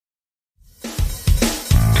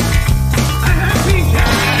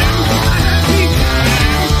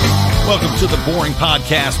Welcome to the Boring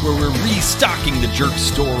Podcast, where we're restocking the jerk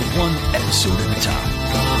store one episode at a time.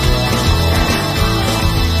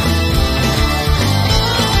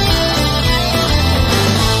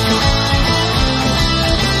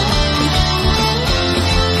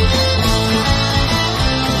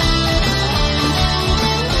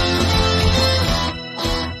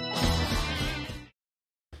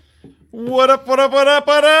 What up,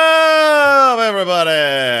 everybody?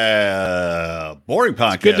 Boring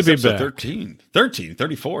Podcast, good to be episode back.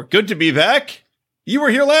 34. Good to be back. You were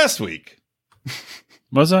here last week.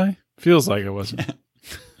 Was I? Feels like I wasn't.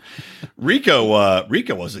 Rico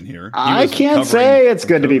wasn't here. I can't say it's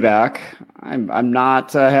good to be back. I'm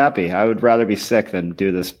not happy. I would rather be sick than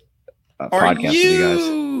do this podcast with you guys. Are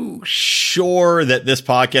you sure that this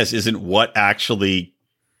podcast isn't what actually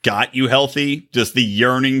got you healthy? Just the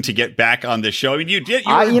yearning to get back on the show. I mean, you did.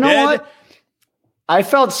 You know what? I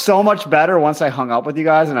felt so much better once I hung up with you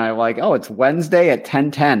guys, and I'm like, oh, it's Wednesday at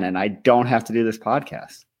 10:10, and I don't have to do this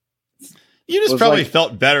podcast. You just probably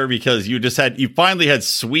felt better because you finally had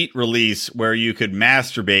sweet release where you could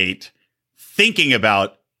masturbate thinking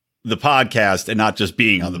about the podcast and not just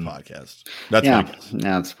being on the podcast. That's my guess.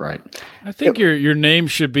 Yeah, that's right. I think your name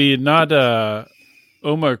should be not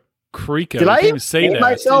Oma Krika. Did I even say that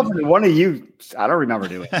myself? And one of you, I don't remember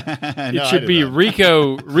doing it. It should be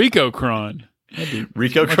Rico Cron.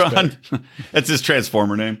 Rico Cron. That's his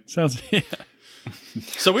Transformer name. Sounds. Yeah.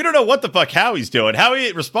 So we don't know what the fuck Howie's doing. Howie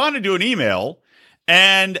responded to an email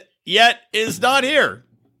and yet is not here.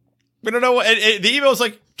 We don't know what the email was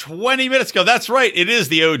like 20 minutes ago. That's right. It is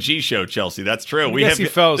the OG show, Chelsea. That's true. I guess he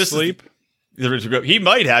fell asleep. He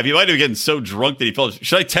might have. He might have gotten so drunk that he fell asleep.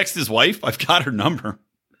 Should I text his wife? I've got her number.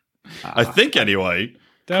 I think anyway.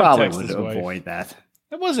 Probably would avoid that.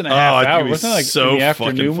 That wasn't a half hour. Wasn't it like so in the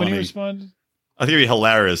afternoon when funny. he responded? I think it'd be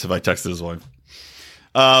hilarious if I texted his wife.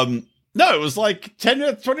 No, it was like 10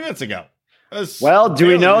 minutes, 20 minutes ago. Well, do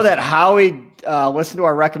we know that Howie listened to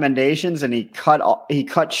our recommendations and he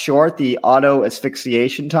cut short the auto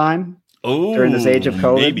asphyxiation time during this age of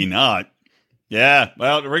COVID? Maybe not. Yeah.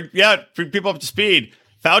 Well, bring people up to speed.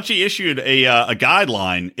 Fauci issued a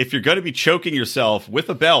guideline. If you're going to be choking yourself with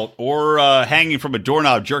a belt or hanging from a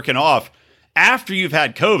doorknob jerking off after you've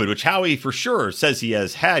had COVID, which Howie for sure says he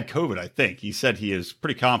has had COVID, I think. He said he is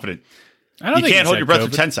pretty confident. I don't think you can't hold your breath COVID.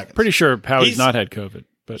 for 10 seconds. Pretty sure Howie's not had COVID.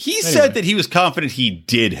 But he said that he was confident he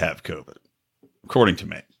did have COVID, according to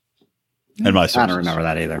me and my sources. I don't remember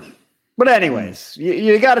that either. But anyways,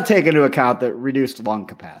 you got to take into account the reduced lung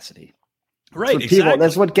capacity. Right, exactly.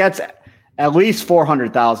 That's what gets at least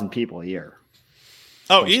 400,000 people a year.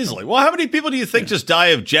 Oh, easily. Well, how many people do you think just die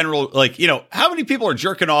of general, how many people are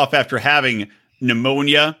jerking off after having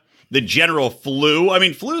pneumonia, the general flu? I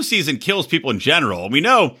mean, flu season kills people in general. We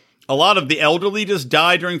know a lot of the elderly just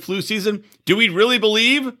die during flu season. Do we really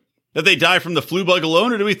believe that they die from the flu bug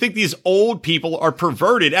alone? Or do we think these old people are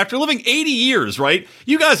perverted after living 80 years, right?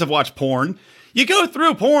 You guys have watched porn. You go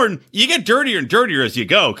through porn, you get dirtier and dirtier as you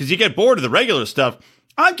go because you get bored of the regular stuff.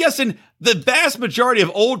 I'm guessing the vast majority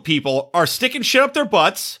of old people are sticking shit up their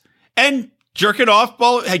butts and jerking off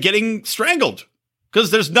while getting strangled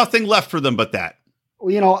because there's nothing left for them but that.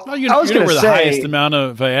 Well, I was going to say the highest amount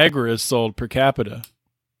of Viagra is sold per capita.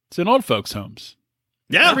 It's in old folks' homes.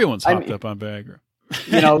 Yeah, everyone's hopped up on Viagra.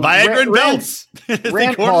 Viagra and belts.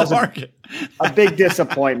 Rand Paul's a big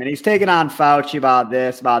disappointment. He's taking on Fauci about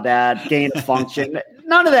this, about that, gain of function.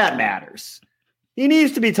 None of that matters. He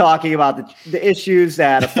needs to be talking about the issues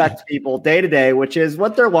that affect people day to day, which is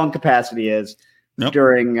what their lung capacity is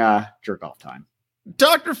during jerk off time.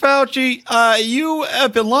 Dr. Fauci, you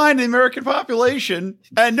have been lying to the American population,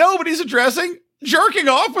 and nobody's addressing jerking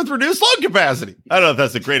off with reduced lung capacity. I don't know if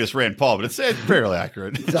that's the greatest Rand Paul, but it's fairly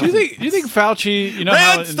accurate. Do you think Fauci,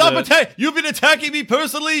 Rand, stop attacking. You've been attacking me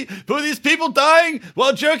personally for these people dying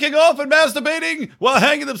while jerking off and masturbating while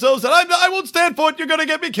hanging themselves, and I won't stand for it. You're going to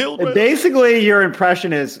get me killed. Basically, your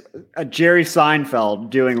impression is a Jerry Seinfeld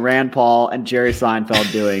doing Rand Paul and Jerry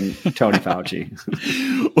Seinfeld doing Tony Fauci.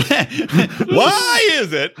 Why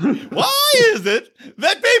is it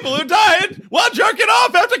that people are dying while jerking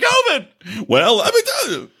off after COVID? Well, let me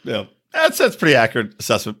tell you. Yeah, that's pretty accurate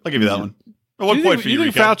assessment. I'll give you that one. One point for you.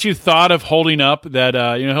 You think Fauci thought of holding up that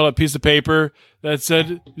held a piece of paper that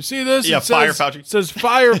said, "You see this? Yeah, fire Fauci." It says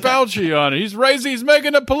 "Fire Fauci" on it. He's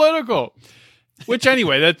making it political. Which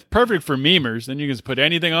anyway, that's perfect for memers. Then you can just put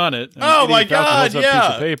anything on it. Oh my God! Yeah.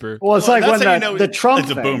 Piece of paper. Well, it's like when the Trump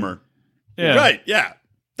it's a thing. boomer. Yeah. Right. Yeah.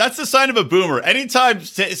 That's the sign of a boomer. Anytime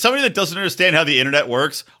somebody that doesn't understand how the internet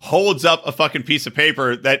works holds up a fucking piece of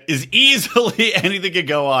paper that is easily anything can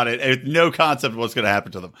go on it and with no concept of what's going to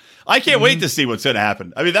happen to them. I can't wait to see what's going to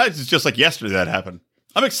happen. I mean, that's just like yesterday that happened.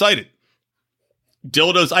 I'm excited.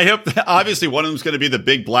 Dildos. I hope that obviously one of them is going to be the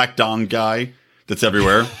big black dong guy that's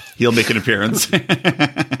everywhere. He'll make an appearance.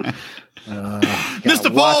 Mr.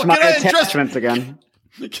 Paul, can I address again?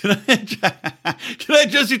 Can I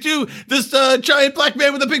address you to this giant black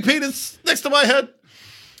man with a big penis next to my head?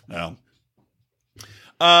 No.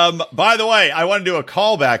 By the way, I want to do a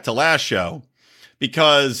callback to last show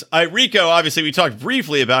because Rico, obviously, we talked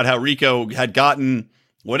briefly about how Rico had gotten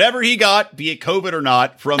whatever he got, be it COVID or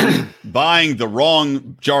not, from buying the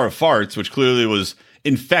wrong jar of farts, which clearly was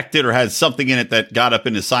infected or had something in it that got up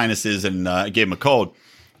in his sinuses and gave him a cold.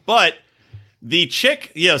 But the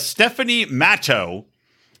chick, Stephanie Matto,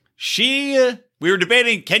 we were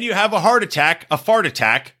debating, can you have a fart attack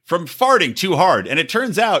from farting too hard? And it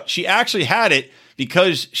turns out she actually had it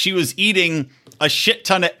because she was eating a shit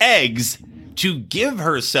ton of eggs to give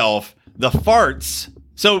herself the farts.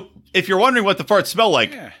 So if you're wondering what the farts smell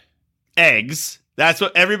like, eggs, that's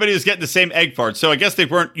what everybody was getting, the same egg farts. So I guess you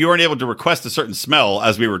weren't able to request a certain smell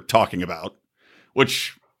as we were talking about,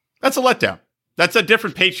 which that's a letdown. That's a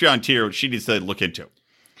different Patreon tier which she needs to look into.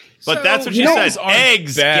 But so, that's what she says.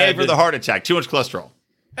 Eggs gave her the heart attack. Too much cholesterol.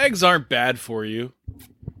 Eggs aren't bad for you.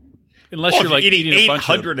 Unless you're like eating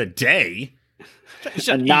 800 a day.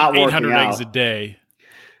 And not 800 eggs a day.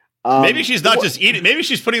 Maybe she's not just eating. Maybe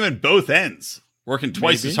she's putting them in both ends. Working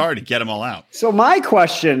twice as hard to get them all out. So my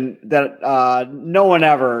question that no one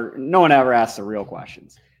ever asks the real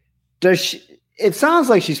questions. It sounds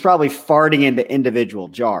like she's probably farting into individual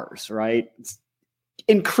jars, right? It's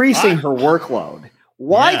increasing her workload.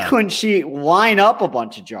 Why couldn't she line up a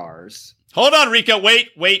bunch of jars? Hold on, Rico. Wait,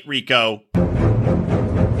 Rico. There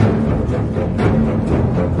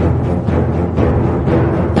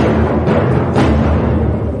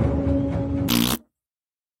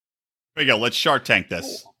we go. Let's Shark Tank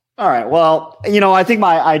this. All right. Well, I think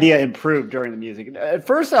my idea improved during the music. At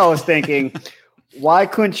first I was thinking, why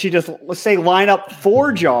couldn't she just, let's say, line up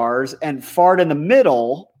 4 jars and fart in the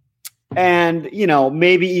middle? And,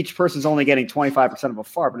 maybe each person's only getting 25% of a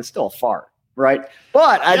fart, but it's still a fart, right?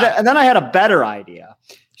 But and then I had a better idea.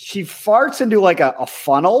 She farts into like a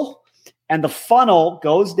funnel, and the funnel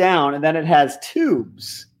goes down, and then it has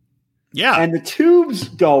tubes. Yeah. And the tubes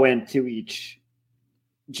go into each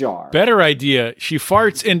jar. Better idea. She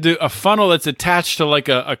farts into a funnel that's attached to like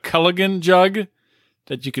a Culligan jug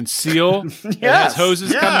that you can seal. It has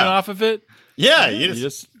hoses coming off of it. Yeah, you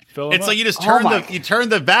just fill them up. Like you just turn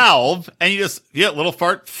the valve and you just little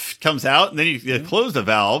fart comes out and then you close the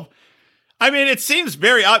valve. I mean, it seems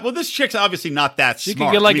very odd. Well, this chick's obviously not that smart. You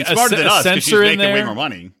can get like smarter than us because she's making way more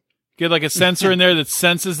money. Get like a sensor in there that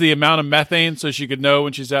senses the amount of methane so she could know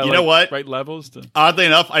when she's at right levels. Oddly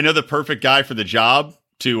enough, I know the perfect guy for the job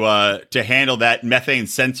to handle that methane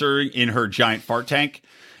sensor in her giant fart tank.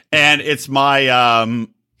 And it's my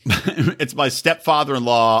it's my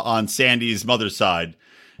stepfather-in-law on Sandy's mother's side.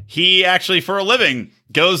 He actually, for a living,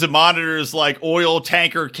 goes and monitors like oil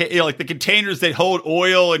tanker, like the containers that hold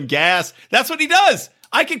oil and gas. That's what he does.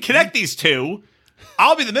 I can connect these two.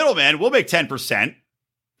 I'll be the middleman. We'll make 10%.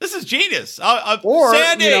 This is genius.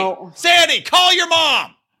 Sandy, call your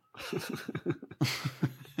mom.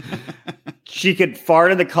 She could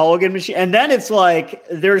fart in the Culligan machine. And then it's like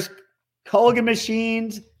there's Culligan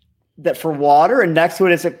machines that for water, and next to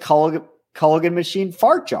it is a Culligan machine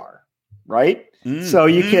fart jar, right? So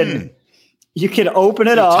you can open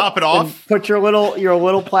it up, top it off, and put your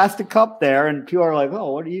little plastic cup there, and people are like,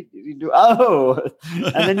 "Oh, what do you do?" Oh,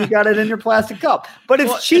 and then you got it in your plastic cup, but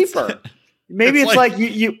it's cheaper. Maybe it's like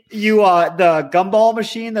you the gumball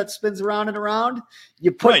machine that spins around and around.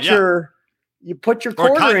 You put your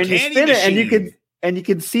quarter in, you spin it, and you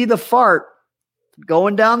can see the fart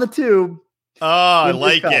going down the tube. Oh, I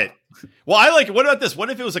like it. Well, I like it. What about this? What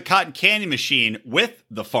if it was a cotton candy machine with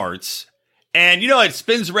the farts? And, it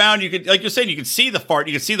spins around. You could, like you're saying, you can see the fart.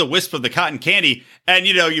 You can see the wisp of the cotton candy. And,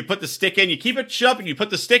 you put the stick in. You keep it shut and you put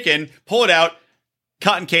the stick in, pull it out,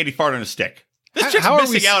 cotton candy fart on a stick. This chick's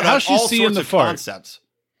missing out on all sorts of concepts.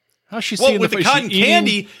 How's she seeing with the cotton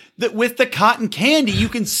candy? With the cotton candy, you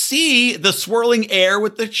can see the swirling air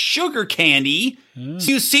with the sugar candy.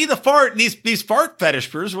 So you see the fart. These fart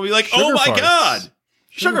fetishers will be like, "Oh my god,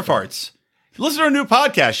 sugar farts!" Listen to our new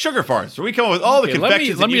podcast, Sugar Farts, where we come up with all the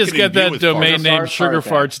confections. Let me just get that domain name,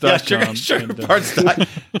 sugarfarts.com.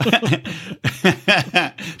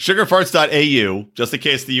 Sugarfarts.au, just in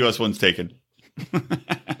case the US one's taken.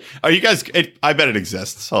 Are you guys? I bet it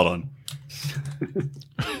exists. Hold on.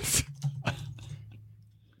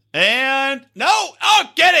 And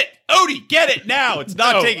get it, Odie, get it now. It's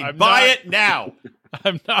not taking. Buy it now.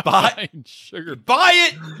 I'm not buying sugar. Buy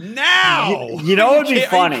it now. You know what would be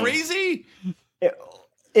funny? Are you crazy?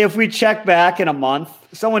 If we check back in a month,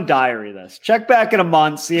 someone diary this. Check back in a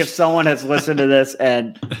month, see if someone has listened to this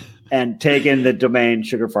and taken the domain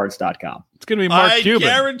sugarfarts.com. It's going to be Mark Cuban.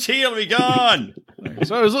 I guarantee it'll be gone.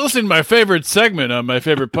 So I was listening to my favorite segment on my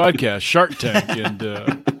favorite podcast, Shark Tank, and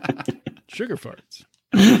Sugar Farts.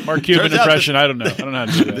 Mark Cuban impression, I don't know. I don't know how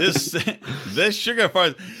to do that. This Sugar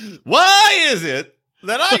Farts. Why is it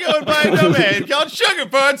that I go and buy a domain called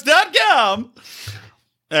sugarfarts.com?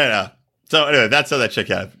 So anyway, that's how that chick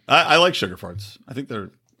had. I like Sugar Farts. I think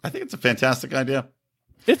it's a fantastic idea.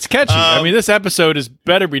 It's catchy. I mean, this episode is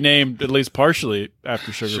better be named at least partially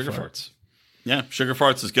after Sugar Farts. Yeah, Sugar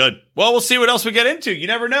Farts is good. Well, we'll see what else we get into. You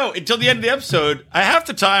never know. Until the end of the episode, half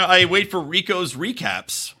the time I wait for Rico's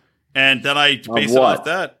recaps, and then I base it off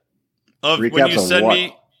that. When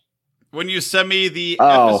you send me the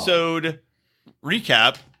episode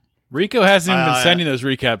recap. Rico hasn't even been sending those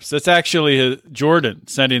recaps. That's actually Jordan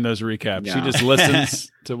sending those recaps. Yeah. He just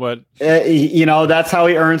listens to what... that's how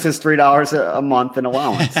he earns his $3 a month in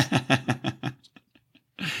allowance.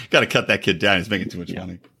 Got to cut that kid down. He's making too much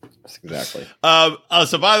money. Exactly.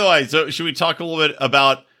 So by the way, should we talk a little bit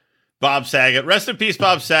about Bob Saget? Rest in peace,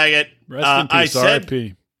 Bob Saget. Rest in peace,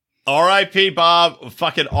 R.I.P. R.I.P. Bob,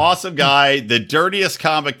 fucking awesome guy, the dirtiest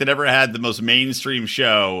comic that ever had the most mainstream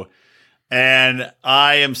show. And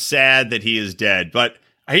I am sad that he is dead. But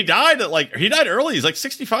he died early. He's like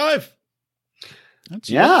 65.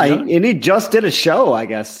 And he just did a show, I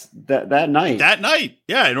guess, that night. That night.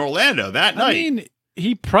 Yeah, in Orlando that night. I mean,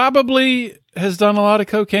 he probably has done a lot of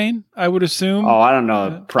cocaine, I would assume. Oh, I don't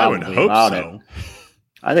know. Probably I would hope so.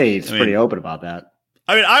 I think he's pretty open about that.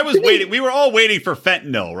 I mean, I was waiting. We were all waiting for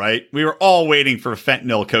fentanyl, right? We were all waiting for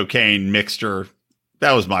fentanyl cocaine mixture.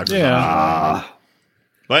 That was my presumption.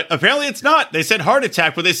 But apparently it's not. They said heart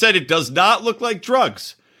attack, but they said it does not look like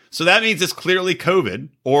drugs. So that means it's clearly COVID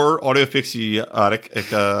or autoasphyxiotic.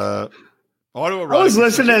 Autoerotic. I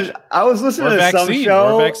was listening to some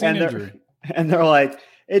show, and they're like,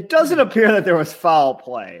 it doesn't appear that there was foul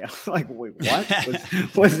play. I was like, wait,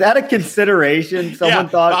 what? Was that a consideration? Someone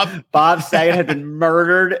thought Bob Saget had been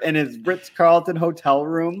murdered in his Ritz-Carlton hotel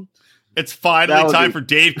room. It's finally time for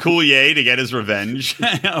Dave Coulier to get his revenge.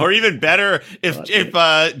 Or even better, if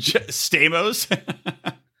Stamos.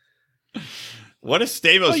 What if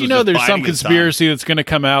Stamos was there's some conspiracy that's going to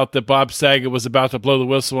come out that Bob Saget was about to blow the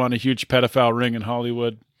whistle on a huge pedophile ring in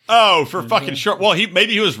Hollywood. Oh, for fucking sure. Well,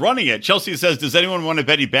 maybe he was running it. Chelsea says, does anyone want to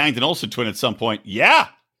bet he banged an Olsen twin at some point? Yeah,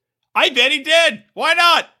 I bet he did. Why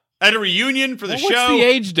not? At a reunion for the show. What's the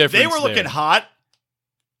age difference? They were looking hot.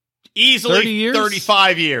 Easily 30 years?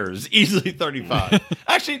 35 years. Easily 35.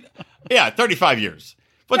 Actually, 35 years.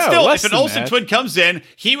 But still, if an Olsen twin comes in,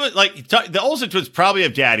 he was like, the Olsen twins probably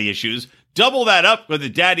have daddy issues. Double that up with the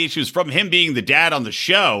daddy issues from him being the dad on the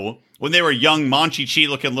show when they were young, Monchi-Chi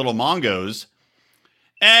looking little Mongos.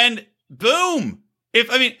 And boom.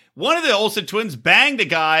 One of the Olsen twins banged a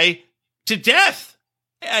guy to death.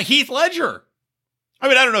 Heath Ledger.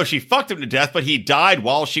 I don't know if she fucked him to death, but he died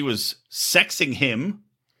while she was sexing him.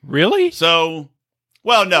 Really? So,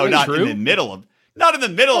 well, no, not in the middle of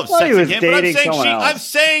sexing him, but I'm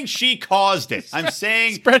saying she caused it. I'm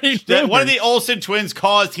saying that one of the Olsen twins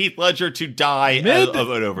caused Heath Ledger to die of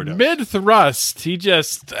an overdose. Mid-thrust, he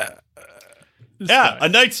just... A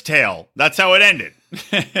Knight's Tale. That's how it ended.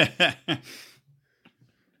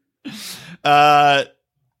 But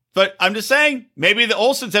I'm just saying, maybe the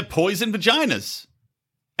Olsens have poisoned vaginas.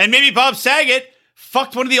 And maybe Bob Saget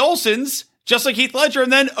fucked one of the Olsens, just like Heath Ledger,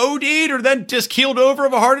 and then OD'd or then just keeled over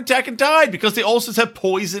of a heart attack and died because the Olsens have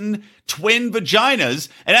poisoned twin vaginas.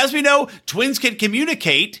 And as we know, twins can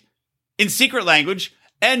communicate in secret language,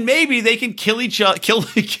 and maybe they can kill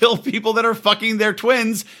kill people that are fucking their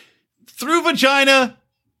twins through vagina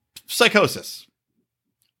psychosis.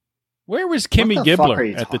 Where was Kimmy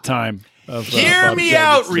Gibbler at the time? Hear me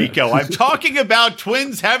out, Rico. I'm talking about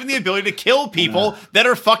twins having the ability to kill people that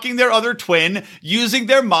are fucking their other twin using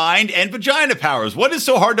their mind and vagina powers. What is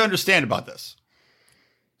so hard to understand about this?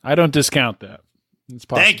 I don't discount that. It's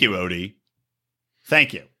possible. Thank you, Odie.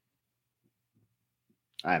 Thank you.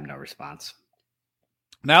 I have no response.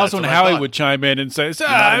 Now's when Howie would chime in and say,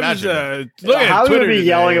 Howie would be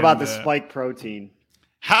yelling about the spike protein.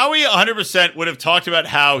 Howie 100% would have talked about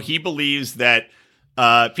how he believes that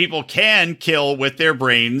people can kill with their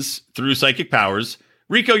brains through psychic powers.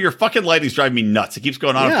 Rico, your fucking lighting's driving me nuts. It keeps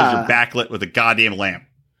going on because you're backlit with a goddamn lamp.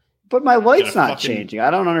 But my light's not changing. I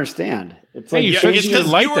don't understand. It's like you changed the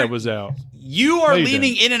light that was out. You are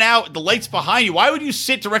leaning in and out. The light's behind you. Why would you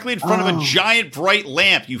sit directly in front of a giant bright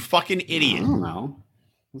lamp? You fucking idiot. I don't know.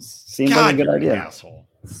 Seems like a good idea. Asshole.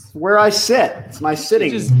 It's where I sit. It's my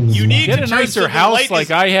sitting. You need get to a nicer house like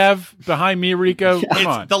I have behind me, Rico. Come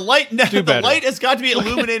on. The light. No, the light has got to be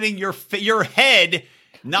illuminating your head.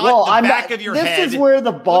 Not the back of your head. This is where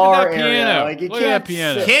the bar area. Like you can't.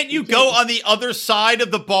 Can't you go on the other side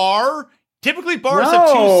of the bar? Typically, bars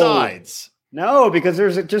have two sides. No, because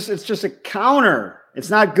it's just a counter.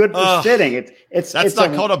 It's not good for sitting. It's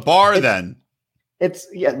not called a bar then. There's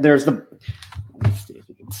the. Let me see if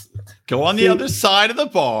you can see it. Go on the other side of the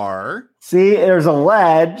bar. See, there's a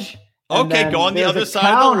ledge. Okay, go on the other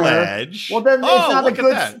side of the ledge. Well, then it's not a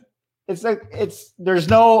good. There's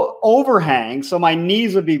no overhang, so my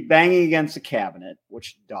knees would be banging against the cabinet,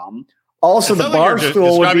 which is dumb. Also, the bar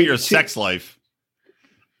stool would be your sex life.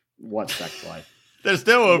 What sex life? There's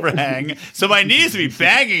no overhang, so my knees would be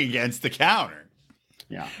banging against the counter.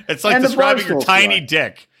 Yeah, it's like describing your tiny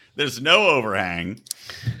dick. There's no overhang.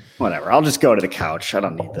 Whatever. I'll just go to the couch. I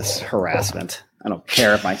don't need this harassment. I don't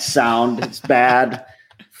care if my sound is bad.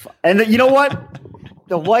 And you know what?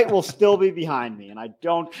 The light will still be behind me, and I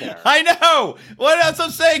don't care. I know. What else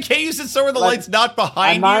I'm saying? Can't you sit somewhere the light's not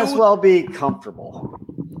behind you? I might as well be comfortable.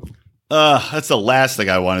 That's the last thing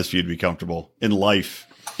I want is for you to be comfortable in life.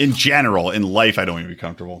 In general, in life, I don't want to be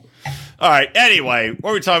comfortable. All right. Anyway,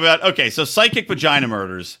 what are we talking about? Okay, so Psychic Vagina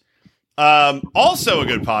Murders. Also a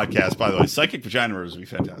good podcast, by the way. Psychic Vagina Murders would be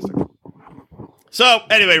fantastic. So,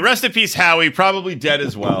 anyway, rest in peace, Howie. Probably dead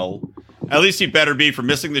as well. At least he better be for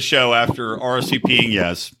missing the show after RSVPing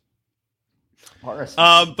yes.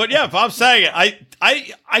 But yeah, Bob Saget.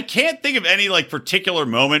 I can't think of any like particular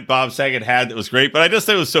moment Bob Saget had that was great, but I just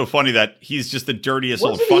think it was so funny that he's just the dirtiest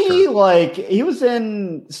old fucker. He was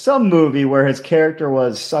in some movie where his character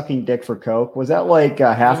was sucking dick for coke. Was that like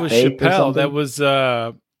Half Baked? Or something? That was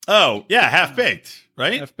Half Baked,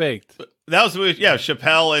 right? Half Baked. That was with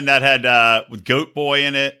Chappelle, and that had with Goat Boy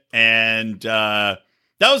in it, and that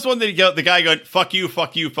was one that the guy going, fuck you,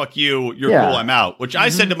 you're cool, I'm out. Which I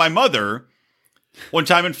said to my mother one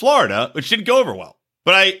time in Florida, which didn't go over well.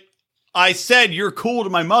 But I said, you're cool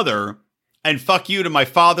to my mother, and fuck you to my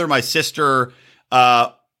father, my sister,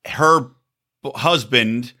 her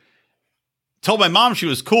husband. Told my mom she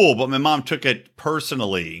was cool, but my mom took it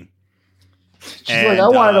personally. She's like, I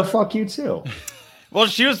wanted to fuck you too. Well,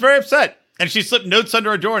 she was very upset. And she slipped notes under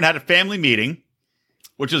her door and had a family meeting,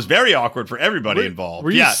 which was very awkward for everybody involved.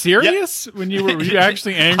 Were you serious? When you were you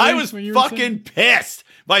actually angry? I was fucking pissed.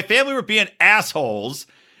 My family were being assholes,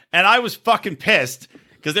 and I was fucking pissed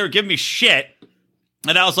because they were giving me shit.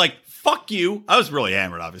 And I was like, fuck you. I was really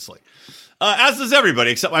hammered, obviously. As is everybody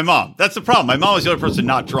except my mom. That's the problem. My mom was the only person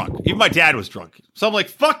not drunk. Even my dad was drunk. So I'm like,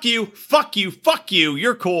 fuck you.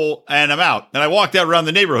 You're cool. And I'm out. And I walked out around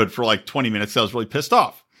the neighborhood for like 20 minutes. I was really pissed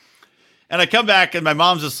off. And I come back and my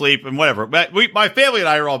mom's asleep and whatever. But my family and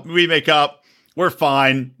I we make up. We're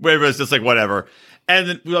fine. Everybody's just like, whatever. And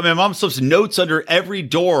then my mom slips notes under every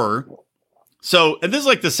door. So, and this is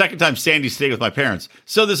like the second time Sandy's staying with my parents.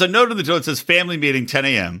 So there's a note on the door that says family meeting 10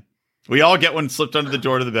 a.m. We all get one slipped under the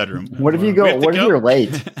door to the bedroom. What if you go? What if you're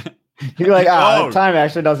late? You're like, the time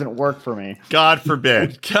actually doesn't work for me. God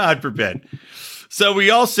forbid. So we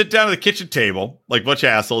all sit down at the kitchen table like a bunch of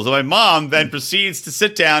assholes. And my mom then proceeds to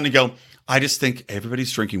sit down and go, I just think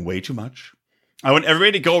everybody's drinking way too much. I want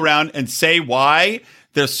everybody to go around and say why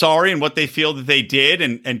they're sorry and what they feel that they did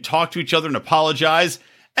and talk to each other and apologize.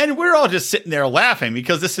 And we're all just sitting there laughing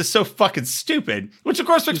because this is so fucking stupid, which of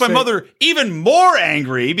course makes my mother even more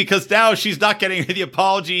angry because now she's not getting the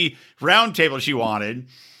apology roundtable she wanted.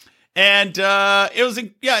 And it was,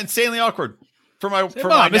 insanely awkward for my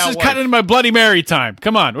Mom, this is cutting into my Bloody Mary time.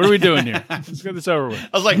 Come on. What are we doing here? Let's get this over with.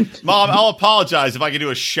 I was like, Mom, I'll apologize if I can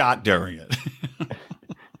do a shot during it.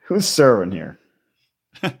 Who's serving here?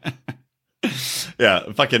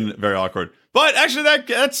 Yeah, fucking very awkward. But actually, that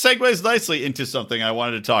segues nicely into something I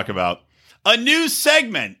wanted to talk about. A new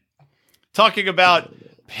segment talking about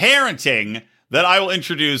parenting that I will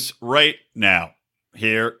introduce right now.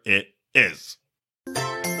 Here it is.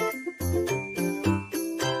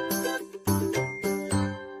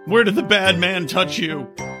 Where did the bad man touch you?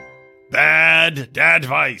 Bad dad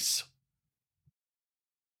advice.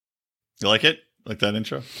 You like it? Like that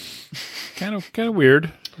intro? Kind of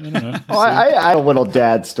weird. I don't know. I had a little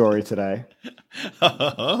dad story today.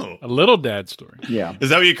 Oh. A little dad story. Yeah. Is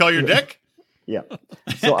that what you call your dick? Yeah.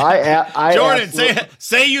 So I Jordan,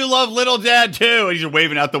 say you love little dad too, and you're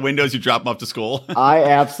waving out the windows. You drop him off to school. I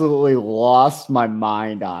absolutely lost my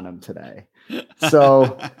mind on him today.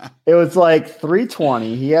 So it was like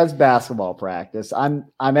 3:20. He has basketball practice. I'm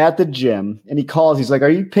at the gym and he calls. He's like, "Are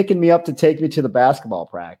you picking me up to take me to the basketball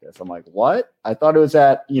practice?" I'm like, "What? I thought it was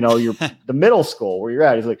at, the middle school where you're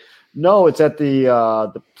at." He's like, "No, it's at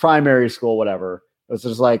the primary school, whatever." It was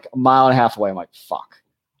just like a mile and a half away. I'm like, "Fuck."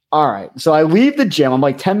 All right. So I leave the gym. I'm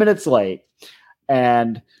like 10 minutes late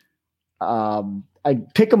and I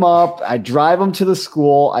pick him up. I drive him to the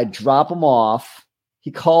school. I drop him off.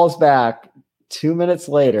 He calls back 2 minutes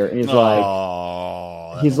later and he's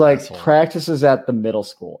like, "Practice is at the middle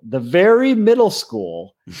school," the very middle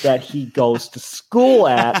school that he goes to school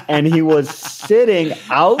at, and he was sitting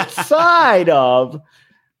outside of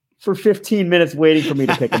for 15 minutes waiting for me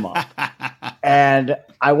to pick him up. And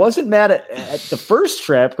I wasn't mad at the first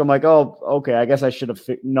trip. I'm like, "Oh, okay, I guess I should have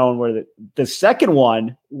known where the second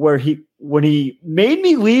one, when he made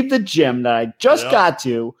me leave the gym that I just got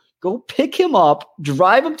to, go pick him up,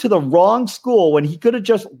 drive him to the wrong school when he could have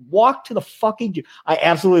just walked to the fucking gym." I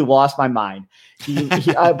absolutely lost my mind. He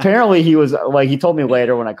apparently he was like, he told me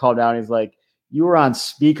later when I called down, he's like, "You were on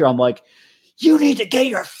speaker." I'm like, "You need to get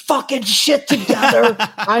your fucking shit together."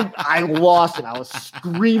 I lost it. I was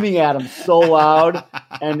screaming at him so loud,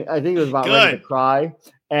 and I think he was about ready to cry.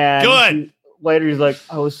 And later he's like,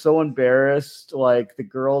 "I was so embarrassed. Like the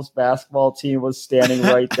girls' basketball team was standing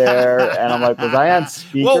right there," and I'm like, "Was I on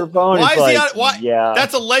speakerphone?" Why is he on? Why? Yeah,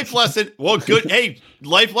 that's a life lesson. Well, good. Hey,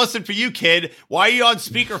 life lesson for you, kid. Why are you on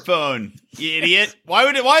speakerphone, you idiot? Why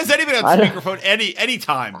is anybody on speakerphone any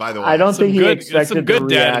time? By the way, I don't think he expected some good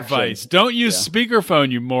dad advice. Don't use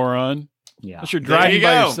speakerphone, you moron. Yeah, unless you're driving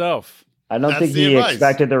by yourself. I don't think he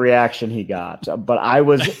expected the reaction he got, but I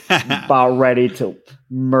was about ready to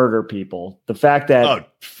murder people. The fact that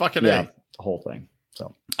the whole thing.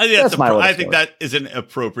 So I think that is an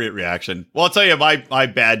appropriate reaction. Well, I'll tell you my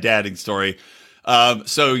bad dadding story.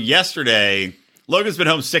 So yesterday, Logan's been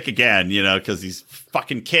home sick again, because these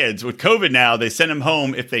fucking kids with COVID now, they send him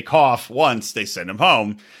home. If they cough once, they send him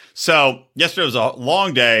home. So yesterday was a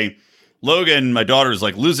long day. Logan, my daughter, is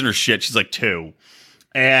like losing her shit. She's like 2.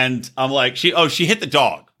 And I'm like, she hit the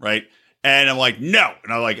dog, right? And I'm like, "No."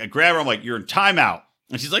 And I grab her. I'm like, "You're in timeout."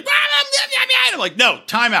 And she's like, and I'm like, "No,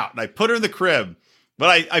 timeout." And I put her in the crib,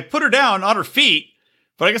 but I put her down on her feet,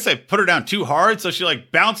 but I guess I put her down too hard. So she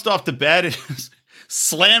like bounced off the bed and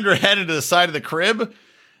slammed her head into the side of the crib.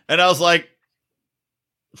 And I was like,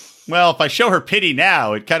 well, if I show her pity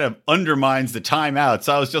now, it kind of undermines the timeout.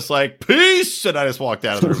 So I was just like, "Peace." And I just walked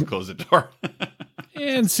out of the room and closed the door.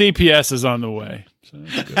 And CPS is on the way. So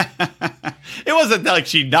that's good. It wasn't like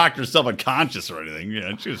she knocked herself unconscious or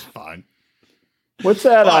anything. She was fine. What's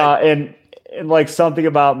that in like Something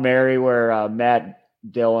About Mary where Matt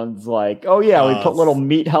Dillon's like, "Oh yeah, we put little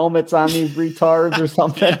meat helmets on these retards or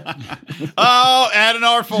something." Oh, add an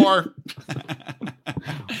R4.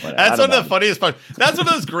 That's one of the funniest parts. That's one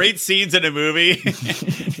of those great scenes in a movie.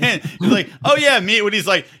 He's like, "Oh yeah, me." When he's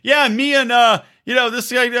like, "Yeah, me and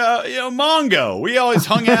this guy, Mongo. We always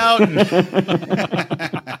hung out."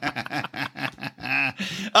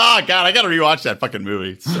 Oh God, I got to rewatch that fucking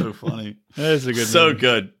movie. It's so funny. That's a good movie.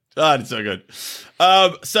 Good. Oh, it's so good.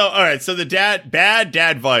 So all right. So the bad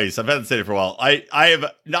dad advice. I've had to say it for a while. I have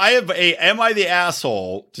a am I the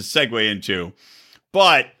asshole to segue into,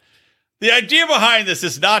 but the idea behind this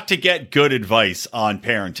is not to get good advice on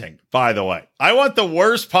parenting. By the way, I want the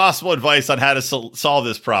worst possible advice on how to solve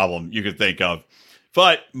this problem you could think of.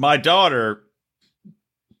 But my daughter,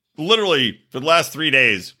 literally for the last 3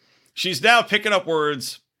 days, she's now picking up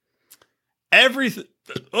words. Everything.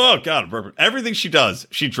 Oh God, perfect. Everything she does,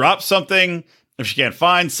 she drops something. If she can't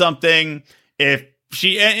find something, if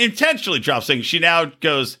she intentionally drops something, she now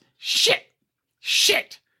goes shit. She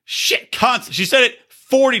said it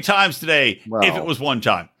 40 times today. Wow. If it was one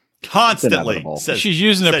time, constantly. She's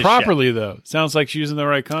using it properly, shit. Though. Sounds like she's using the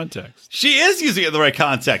right context. She is using it in the right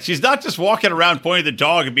context. She's not just walking around pointing at the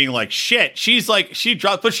dog and being like shit. She's like, she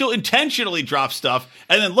drops, but she'll intentionally drop stuff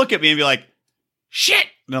and then look at me and be like, shit.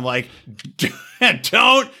 And I'm like,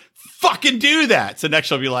 don't fucking do that. So next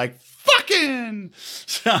she'll be like, fucking.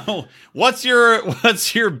 So what's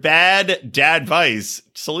your bad dad advice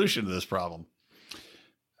solution to this problem?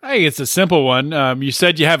 Hey, it's a simple one. You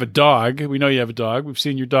said you have a dog. We know you have a dog. We've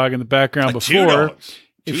seen your dog in the background before.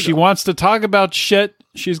 If she wants to talk about shit,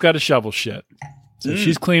 she's got to shovel shit. So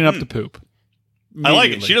she's cleaning up the poop. I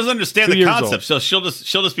like it. She doesn't understand the concept, so she'll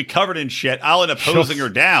just be covered in shit. I'll end up hosing her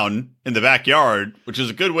down in the backyard, which is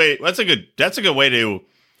a good way. That's a good way to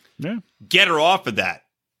get her off of that.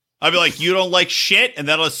 I'll be like, "You don't like shit," and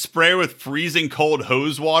then I'll spray her with freezing cold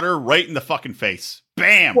hose water right in the fucking face.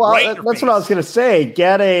 Bam! Well, right in her that's face. what I was gonna say.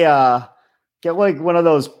 Get a Get like one of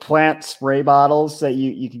those plant spray bottles that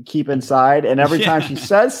you can keep inside. And every time she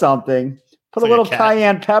says something, put a little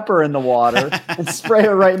cayenne pepper in the water and spray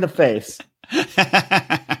her right in the face.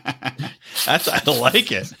 I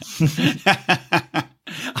like it.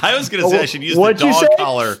 I was going to say I should use the dog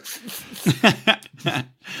collar. I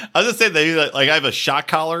was going to say that like I have a shock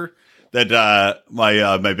collar that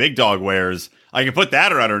my big dog wears. I can put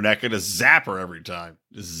that around her neck and just zap her every time.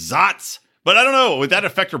 Just zots. But I don't know. Would that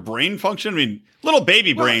affect her brain function? I mean, little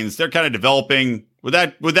baby brains, they're kind of developing. Would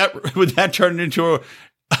that turn into a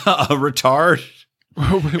retard?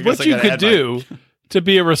 What you could do to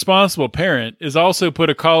be a responsible parent is also put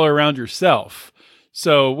a collar around yourself.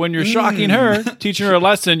 So when you're shocking her, teaching her a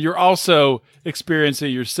lesson, you're also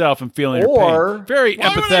experiencing yourself and feeling her pain. Very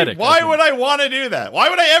empathetic. Why would I want to do that? Why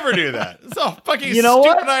would I ever do that? It's a fucking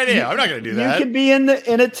stupid idea. I'm not going to do that. You can be in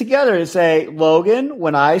it together and say, Logan,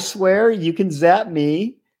 when I swear, you can zap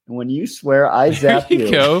me. And when you swear, I zap you.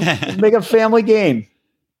 Let's make a family game.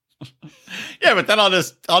 Yeah, but then I'll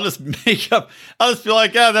just make up. I'll just be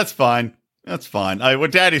like, yeah, that's fine. That's fine.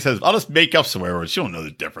 What Daddy says, I'll just make up swear words. She won't know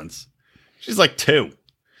the difference. She's like 2.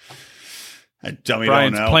 That dummy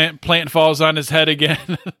Brian's don't know. Plant falls on his head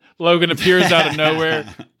again. Logan appears out of nowhere.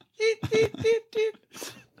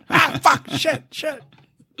 Fuck! Shit!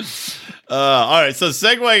 All right, so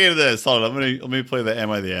segueing into this. Hold on, let me play the "Am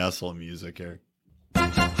I the Asshole" music here.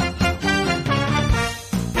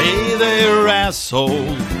 Hey there, asshole,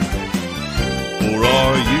 or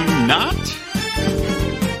are you not?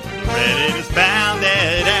 Reddit is bound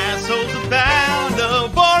that assholes are bound. A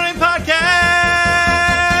boring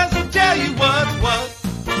podcast will tell you what's what.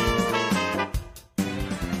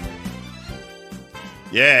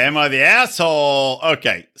 Yeah, am I the asshole?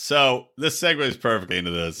 Okay, so this segues perfectly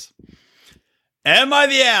into this. Am I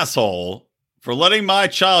the asshole for letting my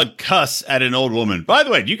child cuss at an old woman? By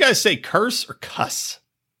the way, do you guys say curse or cuss?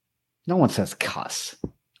 No one says cuss.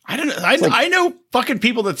 I don't know. I know fucking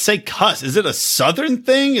people that say cuss. Is it a Southern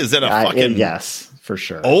thing? Is it a fucking yes, for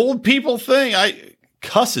sure. Old people thing?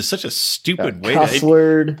 Cuss is such a stupid way. Cuss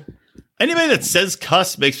word. Anybody that says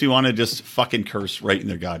cuss makes me want to just fucking curse right in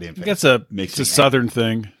their goddamn face. It's a Southern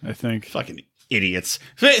thing, I think. Fucking idiots.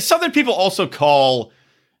 Southern people also call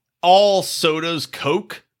all sodas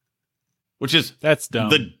Coke, which is that's dumb.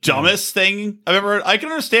 The dumbest thing I've ever heard. I can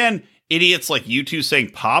understand idiots like you two saying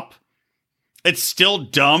pop. It's still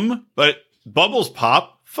dumb, but Bubbles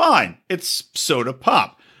Pop, fine. It's soda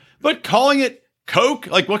pop. But calling it Coke,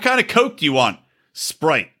 like what kind of Coke do you want?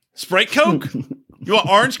 Sprite. Sprite Coke? You want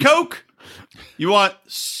orange Coke? You want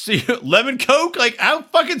lemon Coke? Like how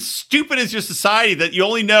fucking stupid is your society that you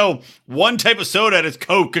only know one type of soda and it's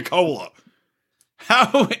Coca-Cola?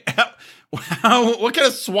 What kind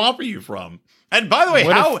of swamp are you from? And by the way,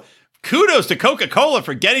 kudos to Coca-Cola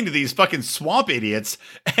for getting to these fucking swamp idiots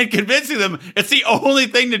and convincing them it's the only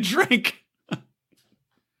thing to drink.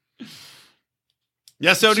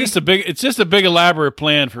 Yeah, so it's just a big elaborate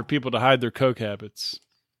plan for people to hide their Coke habits.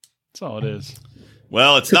 That's all it is.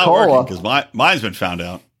 Well, it's not working because mine's been found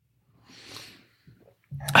out.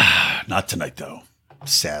 Not tonight, though.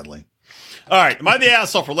 Sadly. All right. Am I the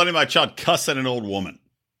asshole for letting my child cuss at an old woman?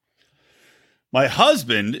 My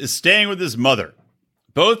husband is staying with his mother.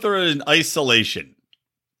 Both are in isolation.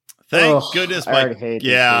 Thank goodness.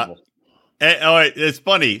 It's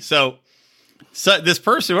funny. So this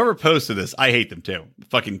person, whoever posted this, I hate them too.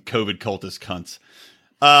 Fucking COVID cultist cunts.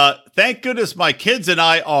 Thank goodness my kids and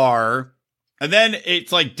I are. And then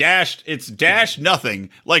it's like dash nothing.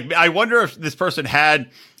 Like, I wonder if this person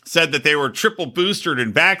had said that they were triple boosted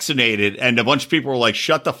and vaccinated, and a bunch of people were like,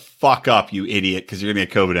 shut the fuck up, you idiot, because you're going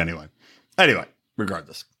to get COVID anyway. Anyway,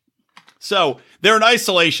 regardless. So they're in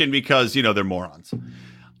isolation because, they're morons.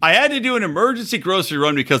 I had to do an emergency grocery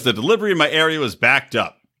run because the delivery in my area was backed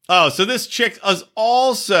up. Oh, so this chick is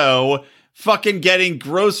also fucking getting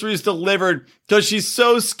groceries delivered because she's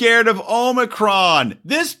so scared of Omicron.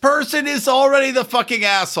 This person is already the fucking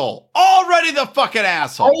asshole. Already the fucking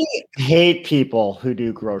asshole. I hate people who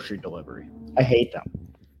do grocery delivery. I hate them.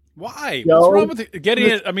 Why? What's wrong with getting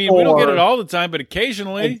it? I mean, we don't get it all the time, but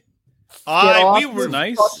occasionally. We were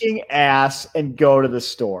nice. Fucking ass and go to the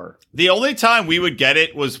store. The only time we would get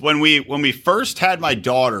it was when we first had my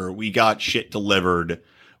daughter. We got shit delivered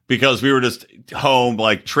because we were just home,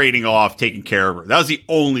 like trading off, taking care of her. That was the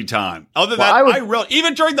only time. Other than that,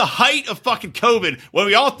 even during the height of fucking COVID, when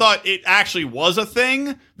we all thought it actually was a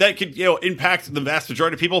thing that could impact the vast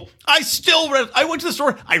majority of people, I went to the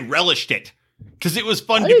store. I relished it because it was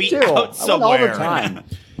fun to be out somewhere. All the time.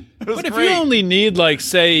 But if you only need, like,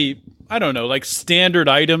 say, I don't know, like standard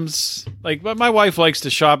items, Like, but my wife likes to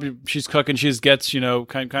shop. She's cooking. She just gets, kind of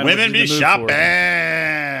women be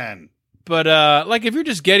shopping. But like, if you're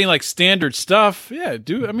just getting like standard stuff, have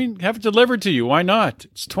it delivered to you. Why not?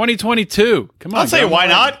 It's 2022. Come on. I'll tell you why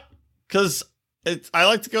not. Because I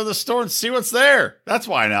like to go to the store and see what's there. That's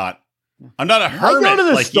why not. I'm not a hermit. I go to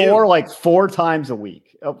the like store you. like 4 times a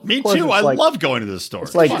week. Me too. I love going to the store.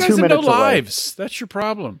 It's like 2 minutes no away. lives. That's your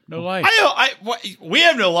problem. No life. We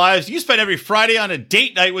have no lives. You spend every Friday on a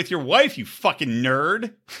date night with your wife, you fucking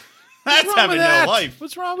nerd. That's having no life.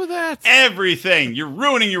 What's wrong with that? Everything. You're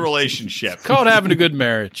ruining your relationship. It's called having a good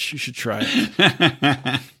marriage. You should try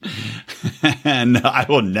it. And I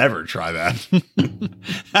will never try that.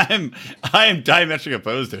 I am diametrically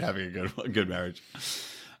opposed to having a good marriage.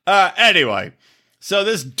 Anyway, so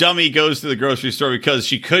this dummy goes to the grocery store because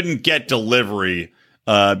she couldn't get delivery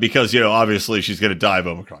because, obviously she's going to die of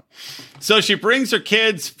Omicron. So she brings her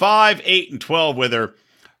kids 5, 8, and 12 with her.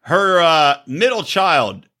 Her middle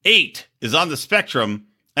child, 8, is on the spectrum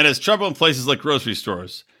and has trouble in places like grocery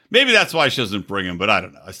stores. Maybe that's why she doesn't bring him, but I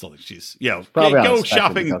don't know. I still think she's, go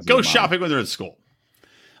shopping. Go shopping when they're at school.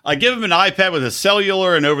 I give him an iPad with a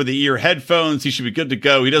cellular and over-the-ear headphones. He should be good to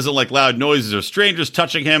go. He doesn't like loud noises or strangers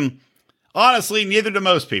touching him. Honestly, neither do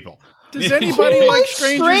most people. Does anybody like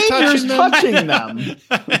strangers touching them?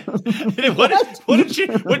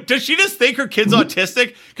 Does she just think her kid's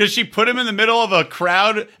autistic because she put him in the middle of a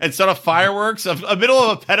crowd and set off fireworks, a middle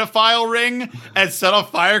of a pedophile ring and set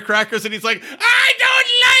off firecrackers, and he's like, I don't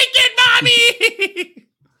like it,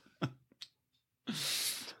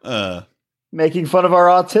 Mommy! Making fun of our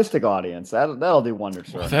autistic audience. That'll do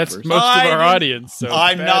wonders for us. That's most of our audience. So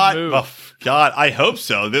I'm not. Move. Oh, God, I hope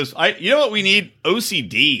so. You know what we need?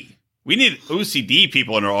 OCD. We need OCD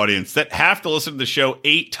people in our audience that have to listen to the show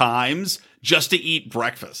 8 times just to eat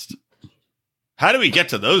breakfast. How do we get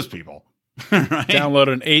to those people? Right? Download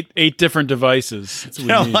on 8 different devices. That's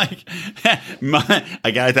what we need.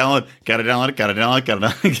 I gotta download it.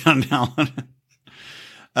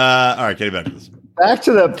 All right, getting back to this. Back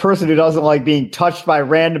to the person who doesn't like being touched by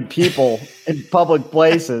random people in public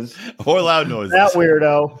places. Or loud noises. That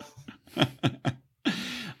weirdo.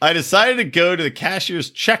 I decided to go to the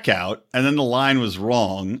cashier's checkout, and then the line was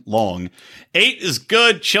long. 8 is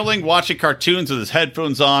good, chilling, watching cartoons with his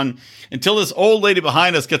headphones on, until this old lady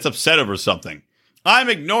behind us gets upset over something. I'm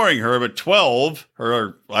ignoring her, but 12,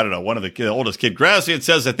 one of the oldest kid, grabs me and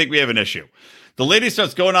says, I think we have an issue. The lady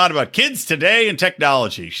starts going on about kids today and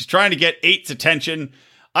technology. She's trying to get 8's attention.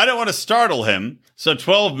 I don't want to startle him, so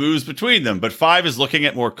 12 moves between them, but 5 is looking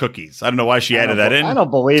at more cookies. I don't know why she added that in. I don't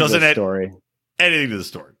believe this story. Anything to the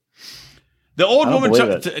story. The old woman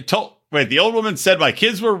the old woman said my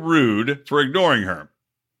kids were rude for ignoring her.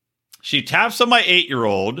 She taps on my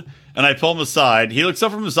 8-year-old, and I pull him aside. He looks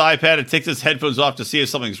up from his iPad and takes his headphones off to see if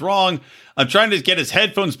something's wrong. I'm trying to get his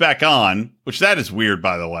headphones back on, which that is weird,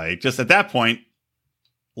 by the way. Just at that point,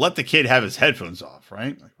 let the kid have his headphones off,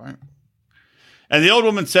 right? Right. And the old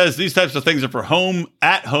woman says these types of things are for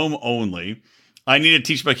at home only. I need to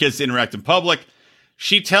teach my kids to interact in public.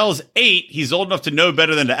 She tells 8 he's old enough to know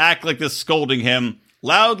better than to act like this, scolding him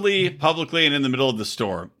loudly, publicly, and in the middle of the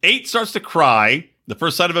store. 8 starts to cry, the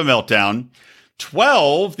first sign of a meltdown.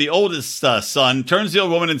 12, the oldest son, turns to the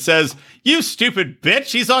old woman and says, "You stupid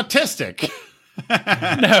bitch, he's autistic."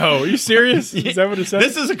 No, are you serious? Is that what it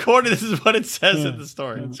says? This is what it says in the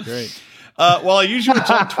story. That's great. Well, I usually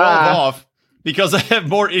turn 12 off because I have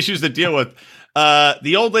more issues to deal with.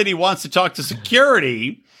 The old lady wants to talk to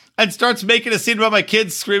security and starts making a scene about my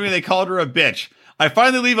kids screaming they called her a bitch. I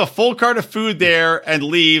finally leave a full cart of food there and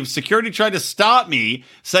leave. Security tried to stop me,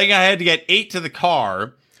 saying I had to get 8 to the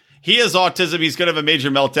car. He has autism. He's going to have a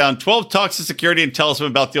major meltdown. 12 talks to security and tells him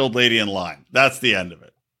about the old lady in line. That's the end of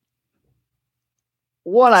it.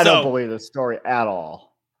 I don't believe this story at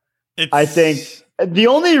all. I think the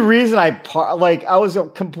only reason I was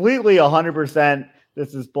completely 100%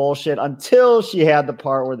 this is bullshit until she had the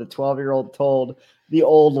part where the 12-year-old told the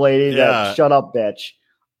old lady that shut up, bitch.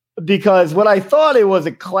 Because what I thought it was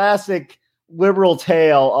a classic liberal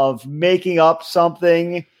tale of making up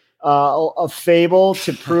something, a fable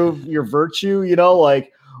to prove your virtue,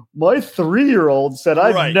 like my 3-year-old said,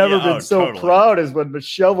 I've never been so proud as when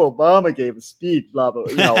Michelle Obama gave a speech, blah, blah,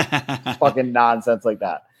 fucking nonsense like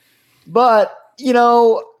that. But,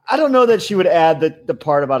 I don't know that she would add the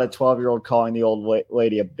part about a 12-year-old calling the old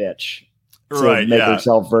lady a bitch to make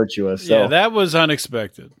herself virtuous. So. Yeah, that was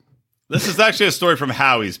unexpected. This is actually a story from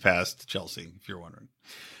Howie's past, Chelsea, if you're wondering.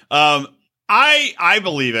 I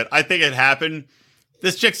believe it. I think it happened.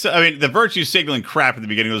 This chick's, the virtue signaling crap at the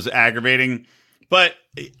beginning was aggravating. But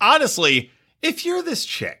honestly, if you're this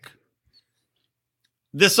chick,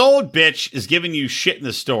 this old bitch is giving you shit in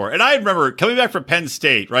the store. And I remember coming back from Penn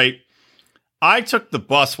State, right? I took the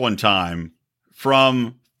bus one time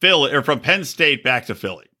from Penn State back to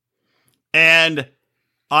Philly. And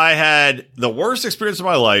I had the worst experience of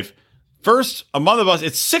my life. First, I'm on the bus.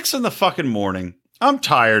 It's 6 in the fucking morning. I'm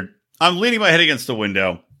tired. I'm leaning my head against the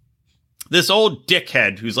window. This old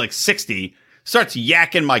dickhead who's like 60 starts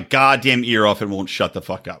yakking my goddamn ear off and won't shut the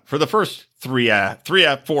fuck up for the first 4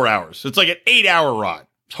 hours. It's like an 8-hour ride.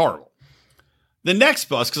 It's horrible. The next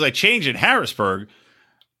bus, because I changed in Harrisburg,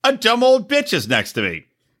 a dumb old bitch is next to me.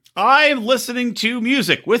 I am listening to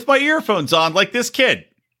music with my earphones on like this kid.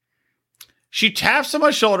 She taps on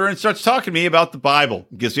my shoulder and starts talking to me about the Bible,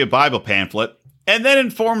 gives me a Bible pamphlet, and then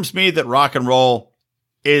informs me that rock and roll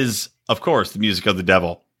is, of course, the music of the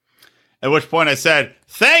devil. At which point I said,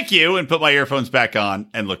 thank you, and put my earphones back on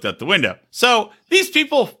and looked out the window. So these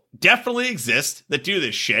people definitely exist that do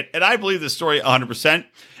this shit, and I believe this story 100%.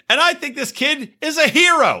 And I think this kid is a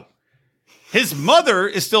hero. His mother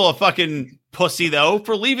is still a fucking pussy, though,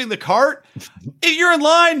 for leaving the cart. If you're in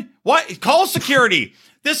line, what? Call security.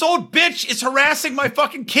 This old bitch is harassing my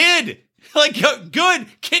fucking kid. Like, good.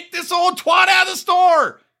 Kick this old twat out of the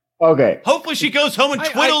store. Okay. Hopefully she goes home and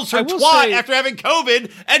twiddles her twat after having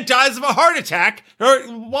COVID and dies of a heart attack or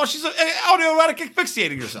while she's autoerotic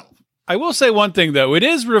asphyxiating herself. I will say one thing, though. It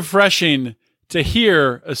is refreshing to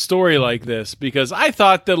hear a story like this because I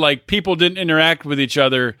thought that like people didn't interact with each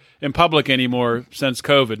other in public anymore since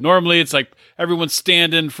COVID. Normally it's like everyone's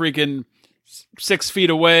standing freaking 6 feet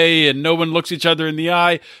away and no one looks each other in the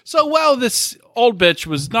eye. So, well, this old bitch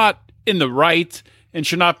was not in the right and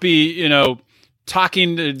should not be,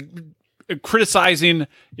 talking, criticizing,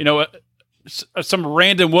 some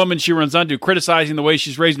random woman she runs onto, criticizing the way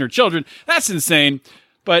she's raising her children. That's insane.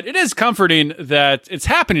 But it is comforting that it's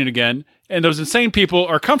happening again. And those insane people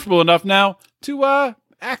are comfortable enough now to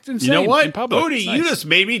act insane. You know what? In public. Odie, you just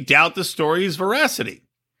made me doubt the story's veracity.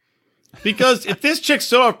 Because if this chick's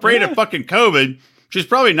so afraid of fucking COVID, she's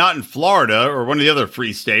probably not in Florida or one of the other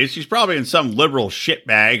free states. She's probably in some liberal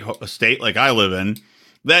shitbag state like I live in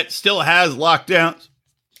that still has lockdowns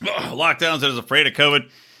that is afraid of COVID.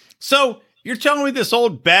 So you're telling me this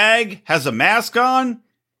old bag has a mask on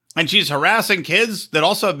and she's harassing kids that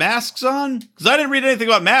also have masks on? Because I didn't read anything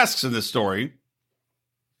about masks in this story.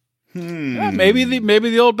 Yeah, maybe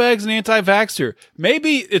the old bag's an anti-vaxxer.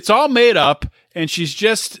 Maybe it's all made up and she's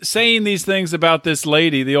just saying these things about this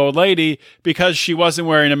lady, the old lady, because she wasn't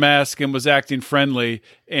wearing a mask and was acting friendly.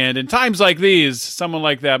 And in times like these, someone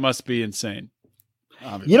like that must be insane.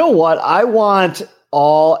 You know what? I want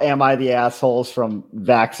all Am I the Assholes from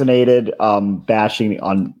vaccinated bashing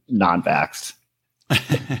on non-vaxxed.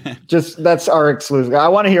 Just that's our exclusive. I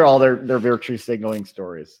want to hear all their virtue signaling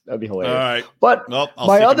stories. That'd be hilarious. All right. But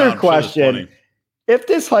my other question, if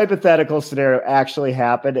this hypothetical scenario actually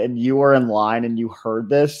happened and you were in line and you heard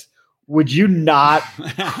this, would you not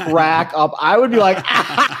crack up? I would be like,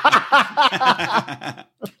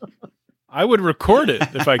 I would record it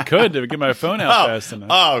if I could to get my phone out fast enough.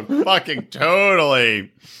 Oh, fucking totally.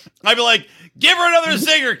 I'd be like, give her another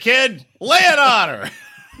zinger, kid. Lay it on her.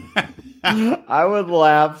 I would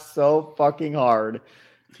laugh so fucking hard.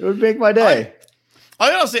 It would make my day.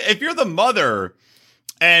 I honestly, if you're the mother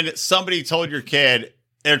and somebody told your kid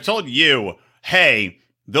or told you, hey,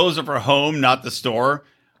 those are for home, not the store,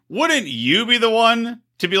 wouldn't you be the one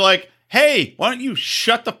to be like, hey, why don't you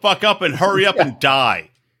shut the fuck up and hurry up and die?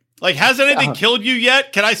 Like, hasn't anything killed you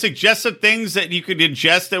yet? Can I suggest some things that you could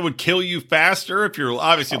ingest that would kill you faster if you're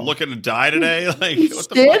obviously looking to die today? Like, he's what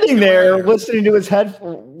the standing there listening to his head,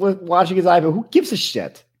 watching his iPhone. Who gives a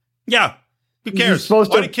shit? Yeah. Who cares? He's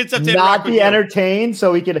supposed Why to do kids have to not be entertained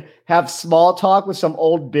so he could have small talk with some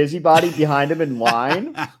old busybody behind him in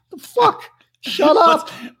line? The fuck? Shut up.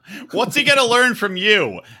 What's he going to learn from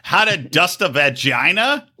you? How to dust a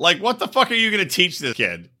vagina? Like, what the fuck are you going to teach this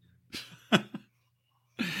kid?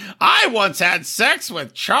 I once had sex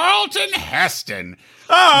with Charlton Heston.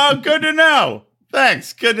 Oh, good to know.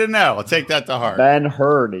 Thanks. Good to know. I'll take that to heart.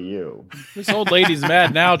 Ben-Hur to you. This old lady's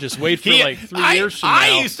mad now. Just wait for 3 years from now.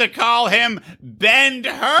 I used to call him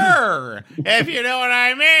Ben-Hur, if you know what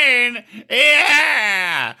I mean.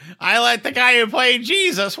 Yeah. I let the guy who played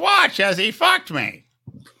Jesus watch as he fucked me.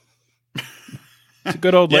 It's a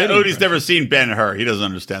good old lady. Yeah, Odie's never seen Ben-Hur. He doesn't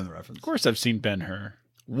understand the reference. Of course I've seen Ben-Hur.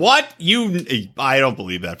 What? I don't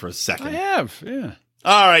believe that for a second. I have, yeah.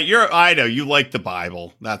 All right, I know you like the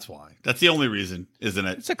Bible. That's why. That's the only reason, isn't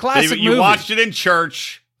it? It's a classic movie. You watched it in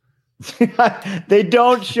church. They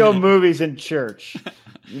don't show movies in church.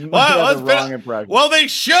 You might have the wrong impression. Well, they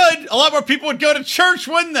should. A lot more people would go to church,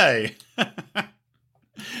 wouldn't they?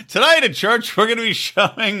 Tonight at church, we're going to be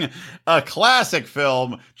showing a classic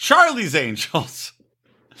film, Charlie's Angels.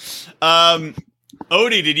 Odie,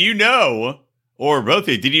 did you know, or both of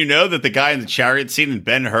you, did you know that the guy in the chariot scene in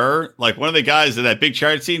Ben-Hur, like one of the guys in that big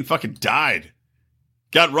chariot scene fucking died?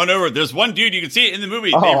 Got run over. There's one dude, you can see it in the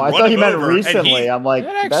movie. Oh, I thought you meant recently. I'm like,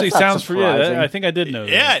 that actually sounds for you. I think I did know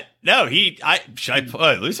that. Yeah, no,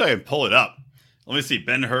 at least I can pull it up. Let me see,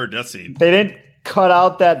 Ben-Hur death scene. They didn't cut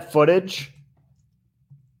out that footage?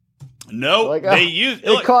 No, they used.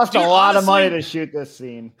 It cost a lot of money to shoot this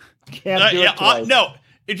scene. Can't do it twice. No,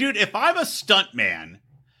 dude. If I'm a stunt man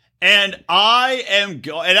and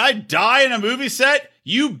I die in a movie set,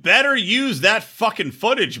 you better use that fucking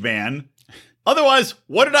footage, man. Otherwise,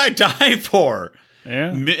 what did I die for?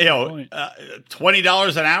 Yeah,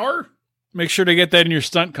 $20 an hour. Make sure to get that in your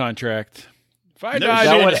stunt contract. If I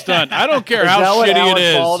die doing a stunt, I don't care how shitty it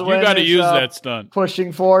is. You got to use that stunt.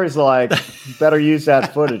 Pushing for is like, better use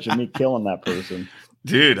that footage of me killing that person.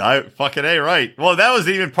 Dude, I fucking A right. Well, that was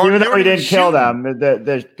even part of it. Even though he didn't kill them,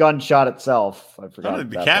 the gunshot itself, I forgot.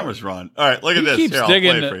 The cameras run. All right, look at this. He keeps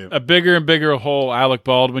digging a bigger and bigger hole, Alec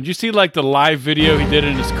Baldwin. Did you see like the live video he did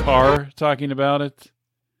in his car talking about it?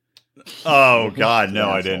 Oh, God, no,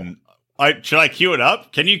 I didn't. Should I cue it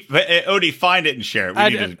up? Can you, Odie, find it and share it? We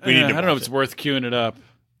need to I don't know if it's worth queuing it up.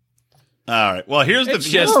 All right. Well, here's the.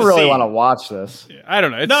 I don't really want to watch this. I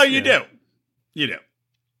don't know. No, you do. You do.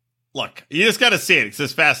 Look, you just got to see it. It's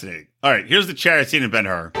just fascinating. All right, here's the chariot scene in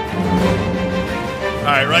Ben-Hur. All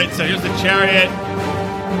right, so here's the chariot.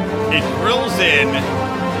 It drills in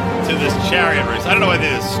to this chariot race. I don't know why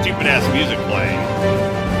there's stupid-ass music playing.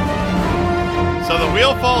 So the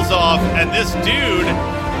wheel falls off, and this dude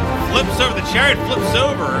flips over. The chariot flips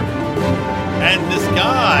over, and this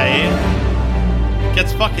guy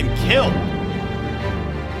gets fucking killed.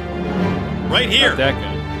 Right here. Not that good.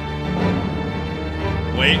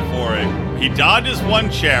 Wait for it. He dodges one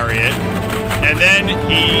chariot, and then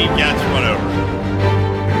he gets run over.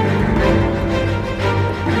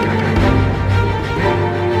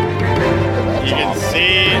 You can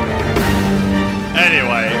see.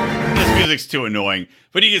 Anyway, this music's too annoying.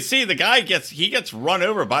 But you can see the guy gets run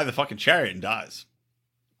over by the fucking chariot and dies.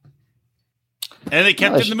 And they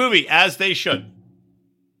kept it in the movie, as they should.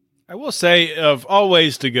 I will say, of all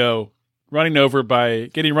ways to go, getting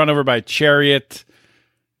run over by chariot,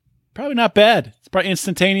 probably not bad. It's probably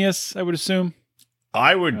instantaneous, I would assume.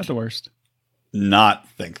 I would not the worst. Not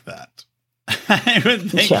think that. I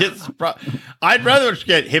would think it's. I'd rather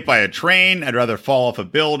get hit by a train. I'd rather fall off a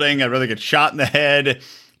building. I'd rather get shot in the head.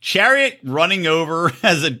 Chariot running over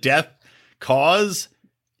as a death cause.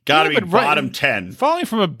 Got to be bottom 10. Falling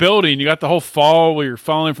from a building, you got the whole fall where you're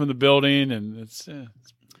falling from the building, and it's. And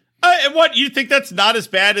what, you think that's not as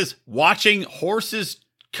bad as watching horses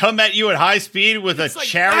come at you at high speed with a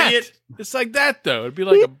chariot? It's like that, though. It'd be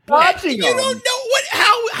like watching. You don't know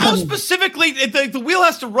how specifically the wheel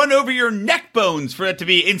has to run over your neck bones for it to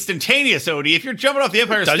be instantaneous, Odie. If you're jumping off the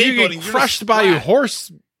Empire State Building, you're crushed by a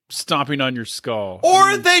horse stomping on your skull.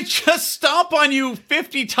 Or they just stomp on you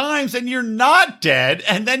 50 times and you're not dead,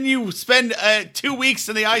 and then you spend 2 weeks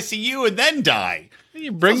in the ICU and then die.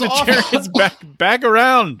 You bring the chariots back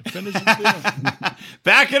around.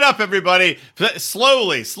 Back it up, everybody.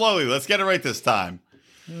 Slowly. Let's get it right this time.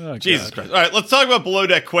 Oh, Jesus Christ. All right, let's talk about Below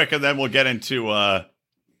Deck quick, and then we'll get into... Oh,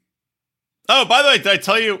 by the way, did I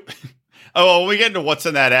tell you... Oh, well, when we get into what's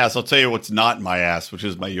in that ass, I'll tell you what's not in my ass, which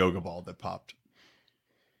is my yoga ball that popped.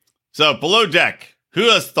 So, Below Deck, who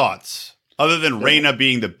has thoughts? Other than Raina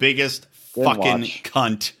being the biggest fucking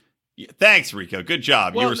cunt. Thanks, Rico. Good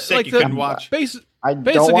job. You were sick. You couldn't watch. Basically,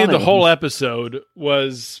 the whole episode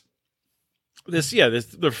was this. Yeah,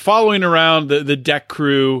 they're following around the deck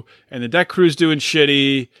crew, and the deck crew's doing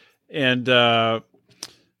shitty, and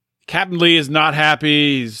Captain Lee is not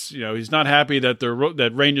happy. He's not happy that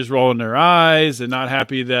that Ranger's rolling their eyes, and not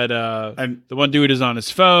happy that the one dude is on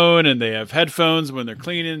his phone, and they have headphones when they're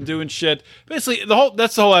cleaning and doing shit. Basically,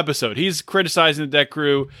 that's the whole episode. He's criticizing the deck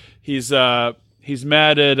crew. He's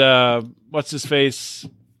mad at what's his face?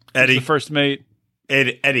 Eddie, the first mate.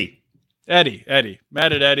 Eddie. Mad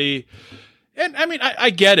at Eddie. And I mean, I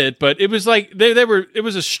get it, but it was like it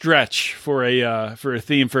was a stretch for a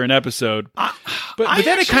theme for an episode. But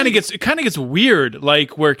then it kind of gets weird,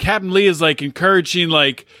 like where Captain Lee is like encouraging,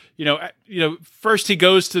 like, first he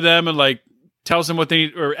goes to them and like tells them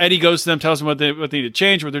or Eddie goes to them, tells them what they need to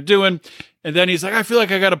change, what they're doing. And then he's like, I feel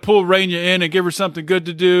like I got to pull Raina in and give her something good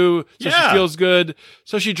to do so she feels good.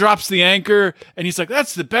 So she drops the anchor, and he's like,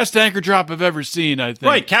 that's the best anchor drop I've ever seen, I think.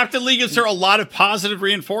 Right. Captain Lee gives her a lot of positive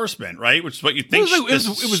reinforcement, right? Which is what you think it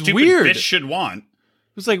was weird. bitch should want.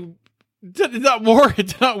 It was like, did not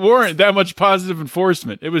warrant that much positive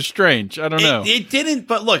enforcement. It was strange. I don't know. It didn't,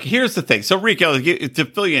 but look, here's the thing. So, Rico, to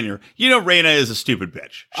fill you in here, Raina is a stupid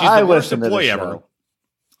bitch. She's the worst employee ever.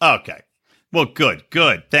 Okay. Well, good.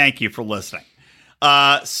 Thank you for listening.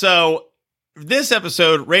 So, this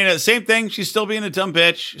episode, Raina, same thing. She's still being a dumb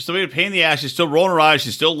bitch. She's still being a pain in the ass. She's still rolling her eyes.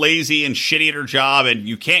 She's still lazy and shitty at her job, and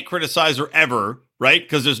you can't criticize her ever, right?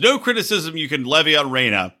 Because there's no criticism you can levy on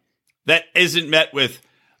Raina that isn't met with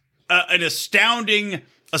an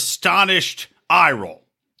astonished eye roll,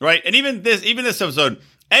 right? And even this episode,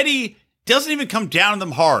 Eddie doesn't even come down on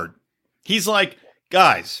them hard. He's like,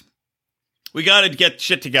 guys, we got to get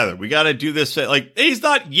shit together. We got to do this. Like, he's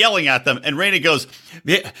not yelling at them. And Raina goes,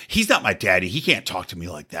 he's not my daddy. He can't talk to me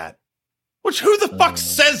like that. Which, who the fuck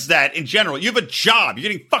says that in general? You have a job. You're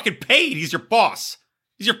getting fucking paid. He's your boss.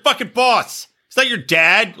 He's your fucking boss. Is that your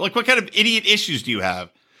dad? Like, what kind of idiot issues do you have?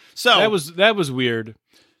 So that was weird.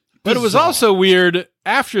 But it was also weird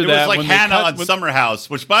after that. It was like Hannah on Summer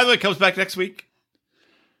House, which, by the way, comes back next week.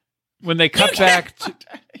 When they cut back to,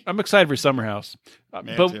 I'm excited for Summer House.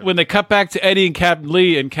 But when they cut back to Eddie and Captain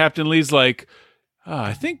Lee, and Captain Lee's like,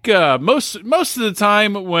 I think most of the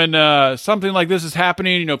time when something like this is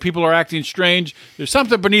happening, people are acting strange, there's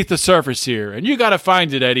something beneath the surface here, and you got to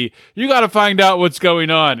find it, Eddie. You got to find out what's going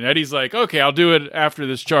on. And Eddie's like, okay, I'll do it after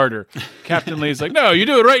this charter. Captain Lee's like, no, you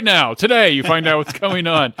do it right now. Today, you find out what's going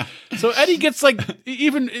on. So Eddie gets like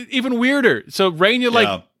even weirder. So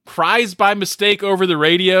Raina cries by mistake over the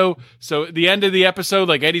radio. So at the end of the episode,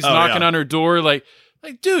 like Eddie's knocking on her door, like,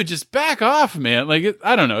 dude, just back off, man. Like,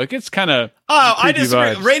 I don't know. It gets kind of. Oh, I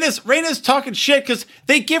disagree. Raina's talking shit because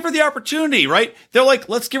they give her the opportunity, right? They're like,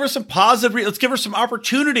 let's give her some positive. Let's give her some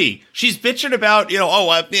opportunity. She's bitching about, they're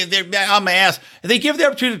on my ass. And they give her the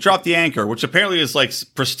opportunity to drop the anchor, which apparently is like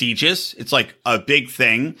prestigious. It's like a big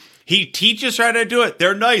thing. He teaches her how to do it.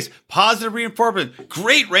 They're nice. Positive reinforcement.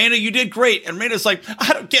 Great, Raina. You did great. And Raina's like,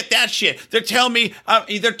 I don't get that shit. They're telling me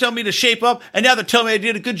to shape up, and now they're telling me I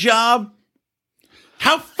did a good job.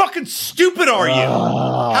 How fucking stupid are you?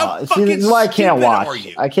 How fucking this is why I can't watch. Are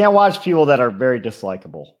you? I can't watch people that are very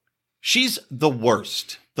dislikable. She's the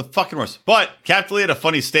worst. The fucking worst. But Captain Lee had a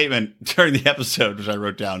funny statement during the episode, which I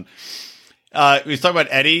wrote down. He was talking about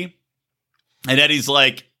Eddie. And Eddie's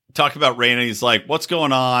like, talking about Raina. He's like, what's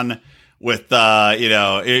going on with,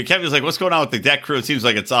 Captain's like, what's going on with the deck crew? It seems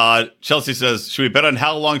like it's odd. Chelsea says, should we bet on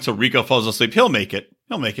how long till Rico falls asleep? He'll make it.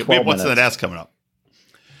 We have what's in that ass coming up.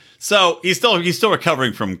 So he's still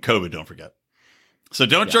recovering from COVID, don't forget. So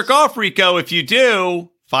don't jerk off, Rico. If you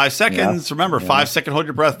do, 5 seconds. Yeah. Remember, 5 second, hold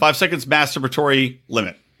your breath. 5 seconds masturbatory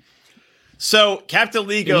limit. So Captain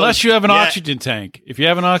Lee goes, unless you have an oxygen tank. If you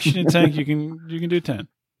have an oxygen tank, you can do 10.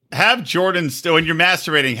 Have Jordan when you're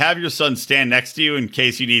masturbating, have your son stand next to you in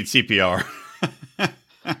case you need CPR.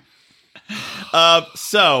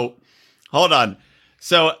 So hold on.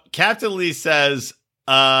 So Captain Lee says,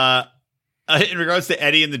 in regards to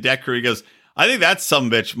Eddie and the deck crew, he goes, I think that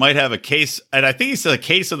sumbitch might have a case, and I think he said a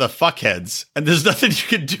case of the fuckheads, and there's nothing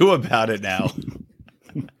you can do about it now.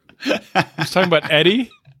 He's talking about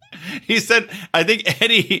Eddie? He said, I think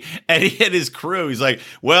Eddie and his crew, he's like,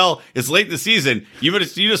 well, it's late in the season. You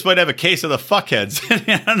just might have a case of the fuckheads.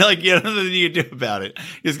 And I'm like, nothing you can do about it.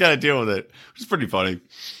 You just got to deal with it, which is pretty funny.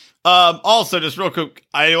 Also, just real quick,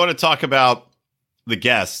 I want to talk about the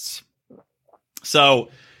guests. So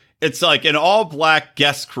it's like an all-black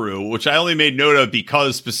guest crew, which I only made note of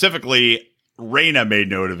because specifically Raina made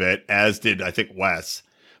note of it, as did, I think, Wes.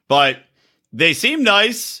 But they seem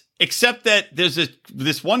nice, except that there's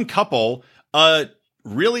this one couple, a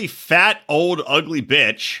really fat, old, ugly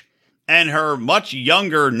bitch, and her much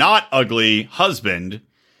younger, not ugly husband,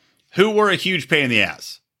 who were a huge pain in the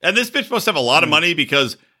ass. And this bitch must have a lot of money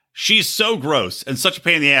because she's so gross and such a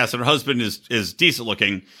pain in the ass, and her husband is decent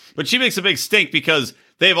looking. But she makes a big stink because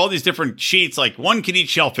they have all these different sheets, like one can eat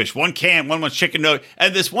shellfish, one can't, one wants chicken nugget,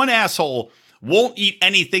 and this one asshole won't eat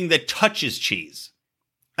anything that touches cheese.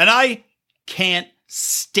 And I can't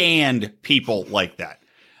stand people like that.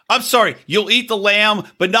 I'm sorry, you'll eat the lamb,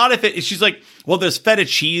 but not if it, she's like, well, there's feta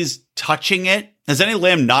cheese touching it. Has any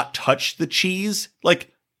lamb not touched the cheese?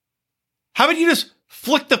 Like, how about you just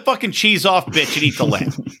flick the fucking cheese off, bitch, and eat the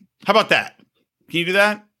lamb? How about that? Can you do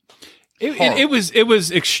that? It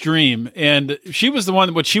was extreme, and she was the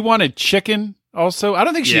one. But she wanted chicken also. I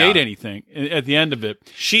don't think she ate anything at the end of it.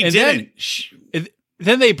 She didn't.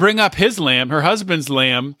 Then they bring up his lamb, her husband's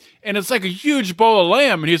lamb, and it's like a huge bowl of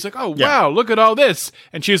lamb. And he's like, "Oh wow, look at all this!"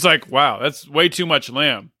 And she's like, "Wow, that's way too much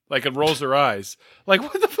lamb." Like, it rolls her eyes. Like,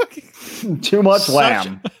 what the fuck? Too much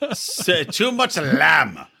lamb. Too much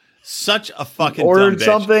lamb. Such a fucking ordered dumb bitch.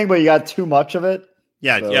 Something, but you got too much of it.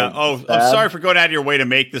 Yeah, So, yeah. Oh, I'm sorry for going out of your way to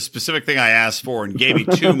make the specific thing I asked for and gave me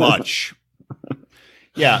too much.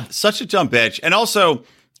 Yeah, such a dumb bitch. And also,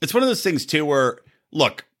 it's one of those things, too, where,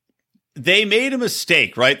 look, they made a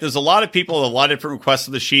mistake, right? There's a lot of people, a lot of different requests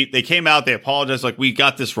on the sheet. They came out, they apologized, like, we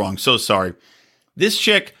got this wrong. So sorry. This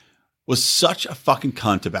chick was such a fucking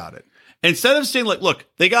cunt about it. Instead of saying, like, look,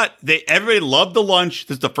 everybody loved the lunch.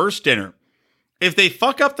 This is the first dinner. If they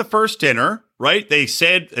fuck up the first dinner, right? They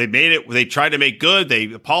said they made it. They tried to make good.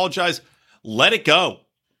 They apologize. Let it go.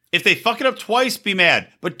 If they fuck it up twice, be mad.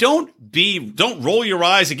 But don't roll your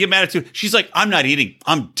eyes and give them attitude. She's like, I'm not eating.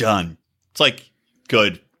 I'm done. It's like,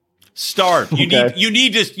 good. Starve. You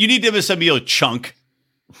need to miss a meal, chunk.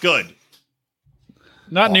 Good.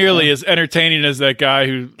 Not nearly as entertaining as that guy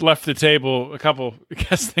who left the table a couple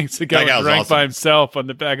things ago and drank by himself on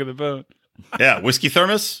the back of the boat. Yeah, whiskey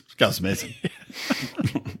thermos. That guy's amazing.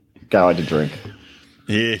 Guy like to drink.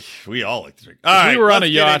 Yeah, we all like to drink. If we were on a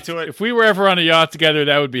yacht, if we were ever on a yacht together,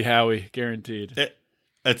 that would be Howie, guaranteed.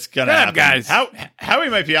 It's gonna happen, guys. Howie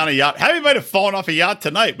might be on a yacht. Howie might have fallen off a yacht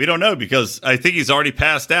tonight. We don't know because I think he's already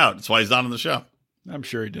passed out. That's why he's not on the show. I'm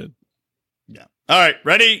sure he did. Yeah. All right,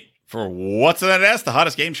 ready for What's in That Ass, the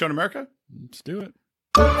hottest game show in America? Let's do it.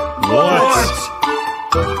 What's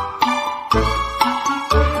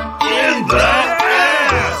in that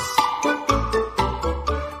ass?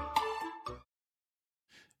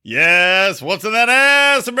 Yes, What's in That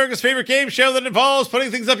Ass? America's favorite game show that involves putting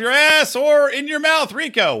things up your ass or in your mouth.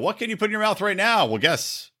 Rico, what can you put in your mouth right now? Well,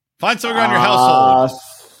 guess. Find something around your household.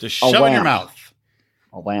 Just shove it in your mouth.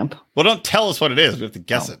 A lamp? Well, don't tell us what it is. We have to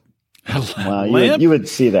guess it. Well, you would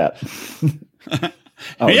see that.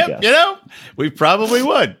 Yep, you know, we probably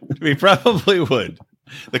would.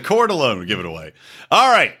 The chord alone would give it away.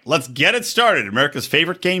 All right, let's get it started. America's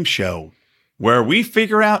favorite game show where we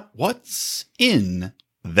figure out what's in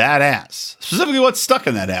that ass. Specifically, what's stuck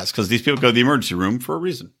in that ass, because these people go to the emergency room for a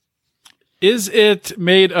reason. Is it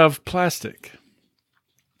made of plastic?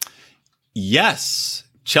 Yes.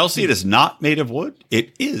 Chelsea, it is not made of wood.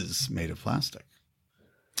 It is made of plastic.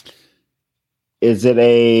 Is it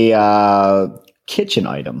a kitchen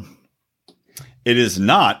item? It is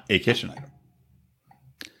not a kitchen item.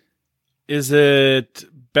 Is it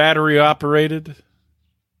battery operated?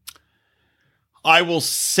 I will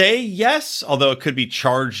say yes, although it could be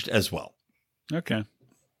charged as well. Okay.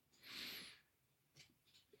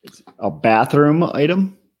 A bathroom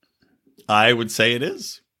item? I would say it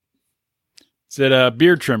is. Is it a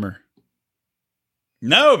beard trimmer?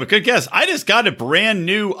 No, but good guess. I just got a brand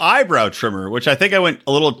new eyebrow trimmer, which I think I went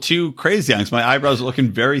a little too crazy on because my eyebrows are looking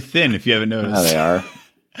very thin, if you haven't noticed. Oh, they are.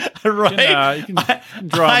 Right? You can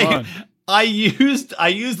draw them on. I used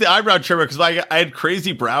the eyebrow trimmer because I had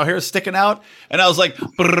crazy brow hair sticking out, and I was like,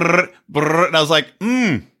 brr, brr, and I was like,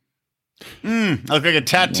 I look like a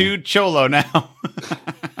tattooed cholo now.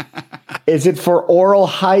 Is it for oral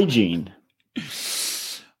hygiene?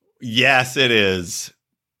 Yes, it is.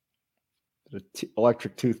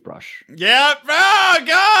 Electric toothbrush. Yep. Oh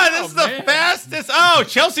God, this is the fastest. Oh,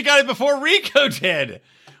 Chelsea got it before Rico did.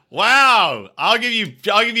 Wow. I'll give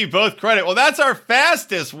you both credit. Well, that's our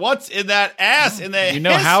fastest. What's in that ass in the You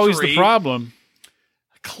know Howie's the problem.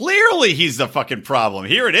 Clearly he's the fucking problem.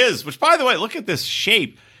 Here it is. Which, by the way, look at this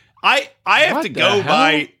shape. I have to go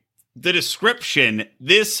by the description.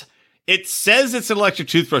 It says it's an electric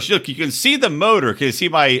toothbrush. Look, you can see the motor. Can you see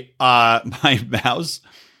my mouse?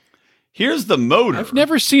 Here's the motor. I've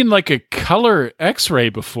never seen like a color X-ray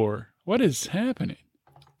before. What is happening?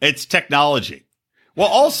 It's technology. Well,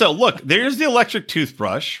 also, look, there's the electric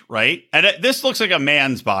toothbrush, right? And this looks like a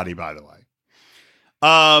man's body, by the way.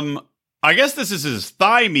 I guess this is his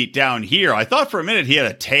thigh meat down here. I thought for a minute he had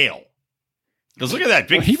a tail. Because look at that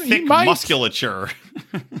big, thick musculature.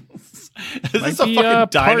 Is this a fucking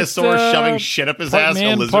dinosaur shoving shit up his ass?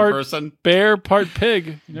 A lizard person? Bear, part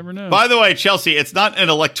pig. You never know. By the way, Chelsea, it's not an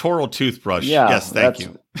electoral toothbrush. Yeah, yes, thank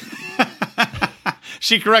you.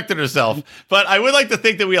 She corrected herself. But I would like to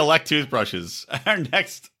think that we elect toothbrushes. Our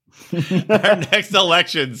next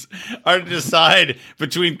elections are to decide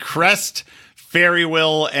between Crest, Fairy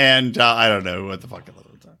Will, and I don't know what the fuck it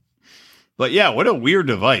is. But yeah, what a weird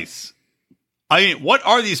device. I mean, what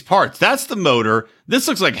are these parts? That's the motor. This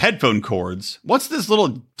looks like headphone cords. What's this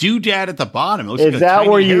little doodad at the bottom? It looks is like that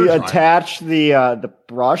where you attach the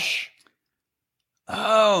brush?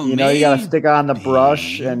 Oh, you know, you got to stick on the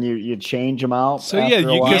brush and you change them out. So yeah,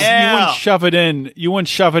 you wouldn't shove it in. You wouldn't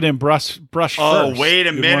shove it in brush first. Oh, wait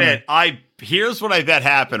a minute. Here's what I bet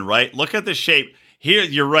happened. Right, look at the shape here.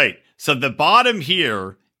 You're right. So the bottom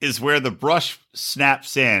here is where the brush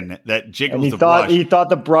snaps in that jiggles and the brush. He thought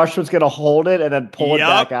the brush was going to hold it and then pull it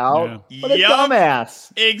back out. Yeah. What a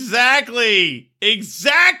dumbass. Exactly.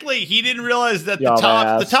 He didn't realize that the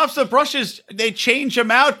tops of the brushes, they change them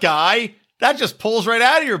out, guy. That just pulls right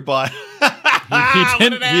out of your butt. He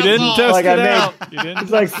didn't test it out. It's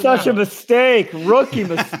like such a mistake. Rookie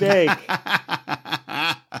mistake.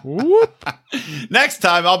 Whoop. Next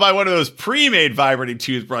time, I'll buy one of those pre-made vibrating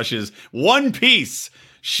toothbrushes. One piece.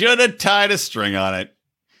 Should have tied a string on it.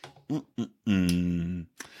 All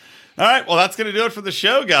right, well, that's going to do it for the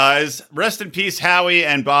show, guys. Rest in peace, Howie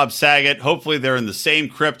and Bob Saget. Hopefully they're in the same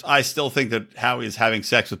crypt. I still think that Howie is having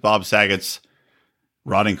sex with Bob Saget's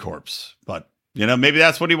rotting corpse. But, maybe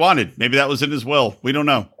that's what he wanted. Maybe that was in his will. We don't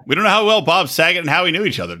know. We don't know how well Bob Saget and Howie knew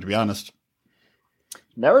each other, to be honest.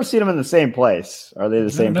 Never seen them in the same place. Are they the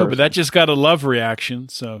same person? But that just got a love reaction,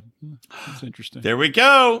 so that's interesting. There we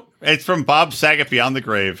go. It's from Bob Saget Beyond the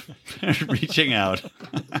Grave. Reaching out.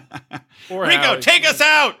 Rico, take us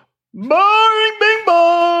out! Boing, bing,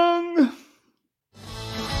 bong!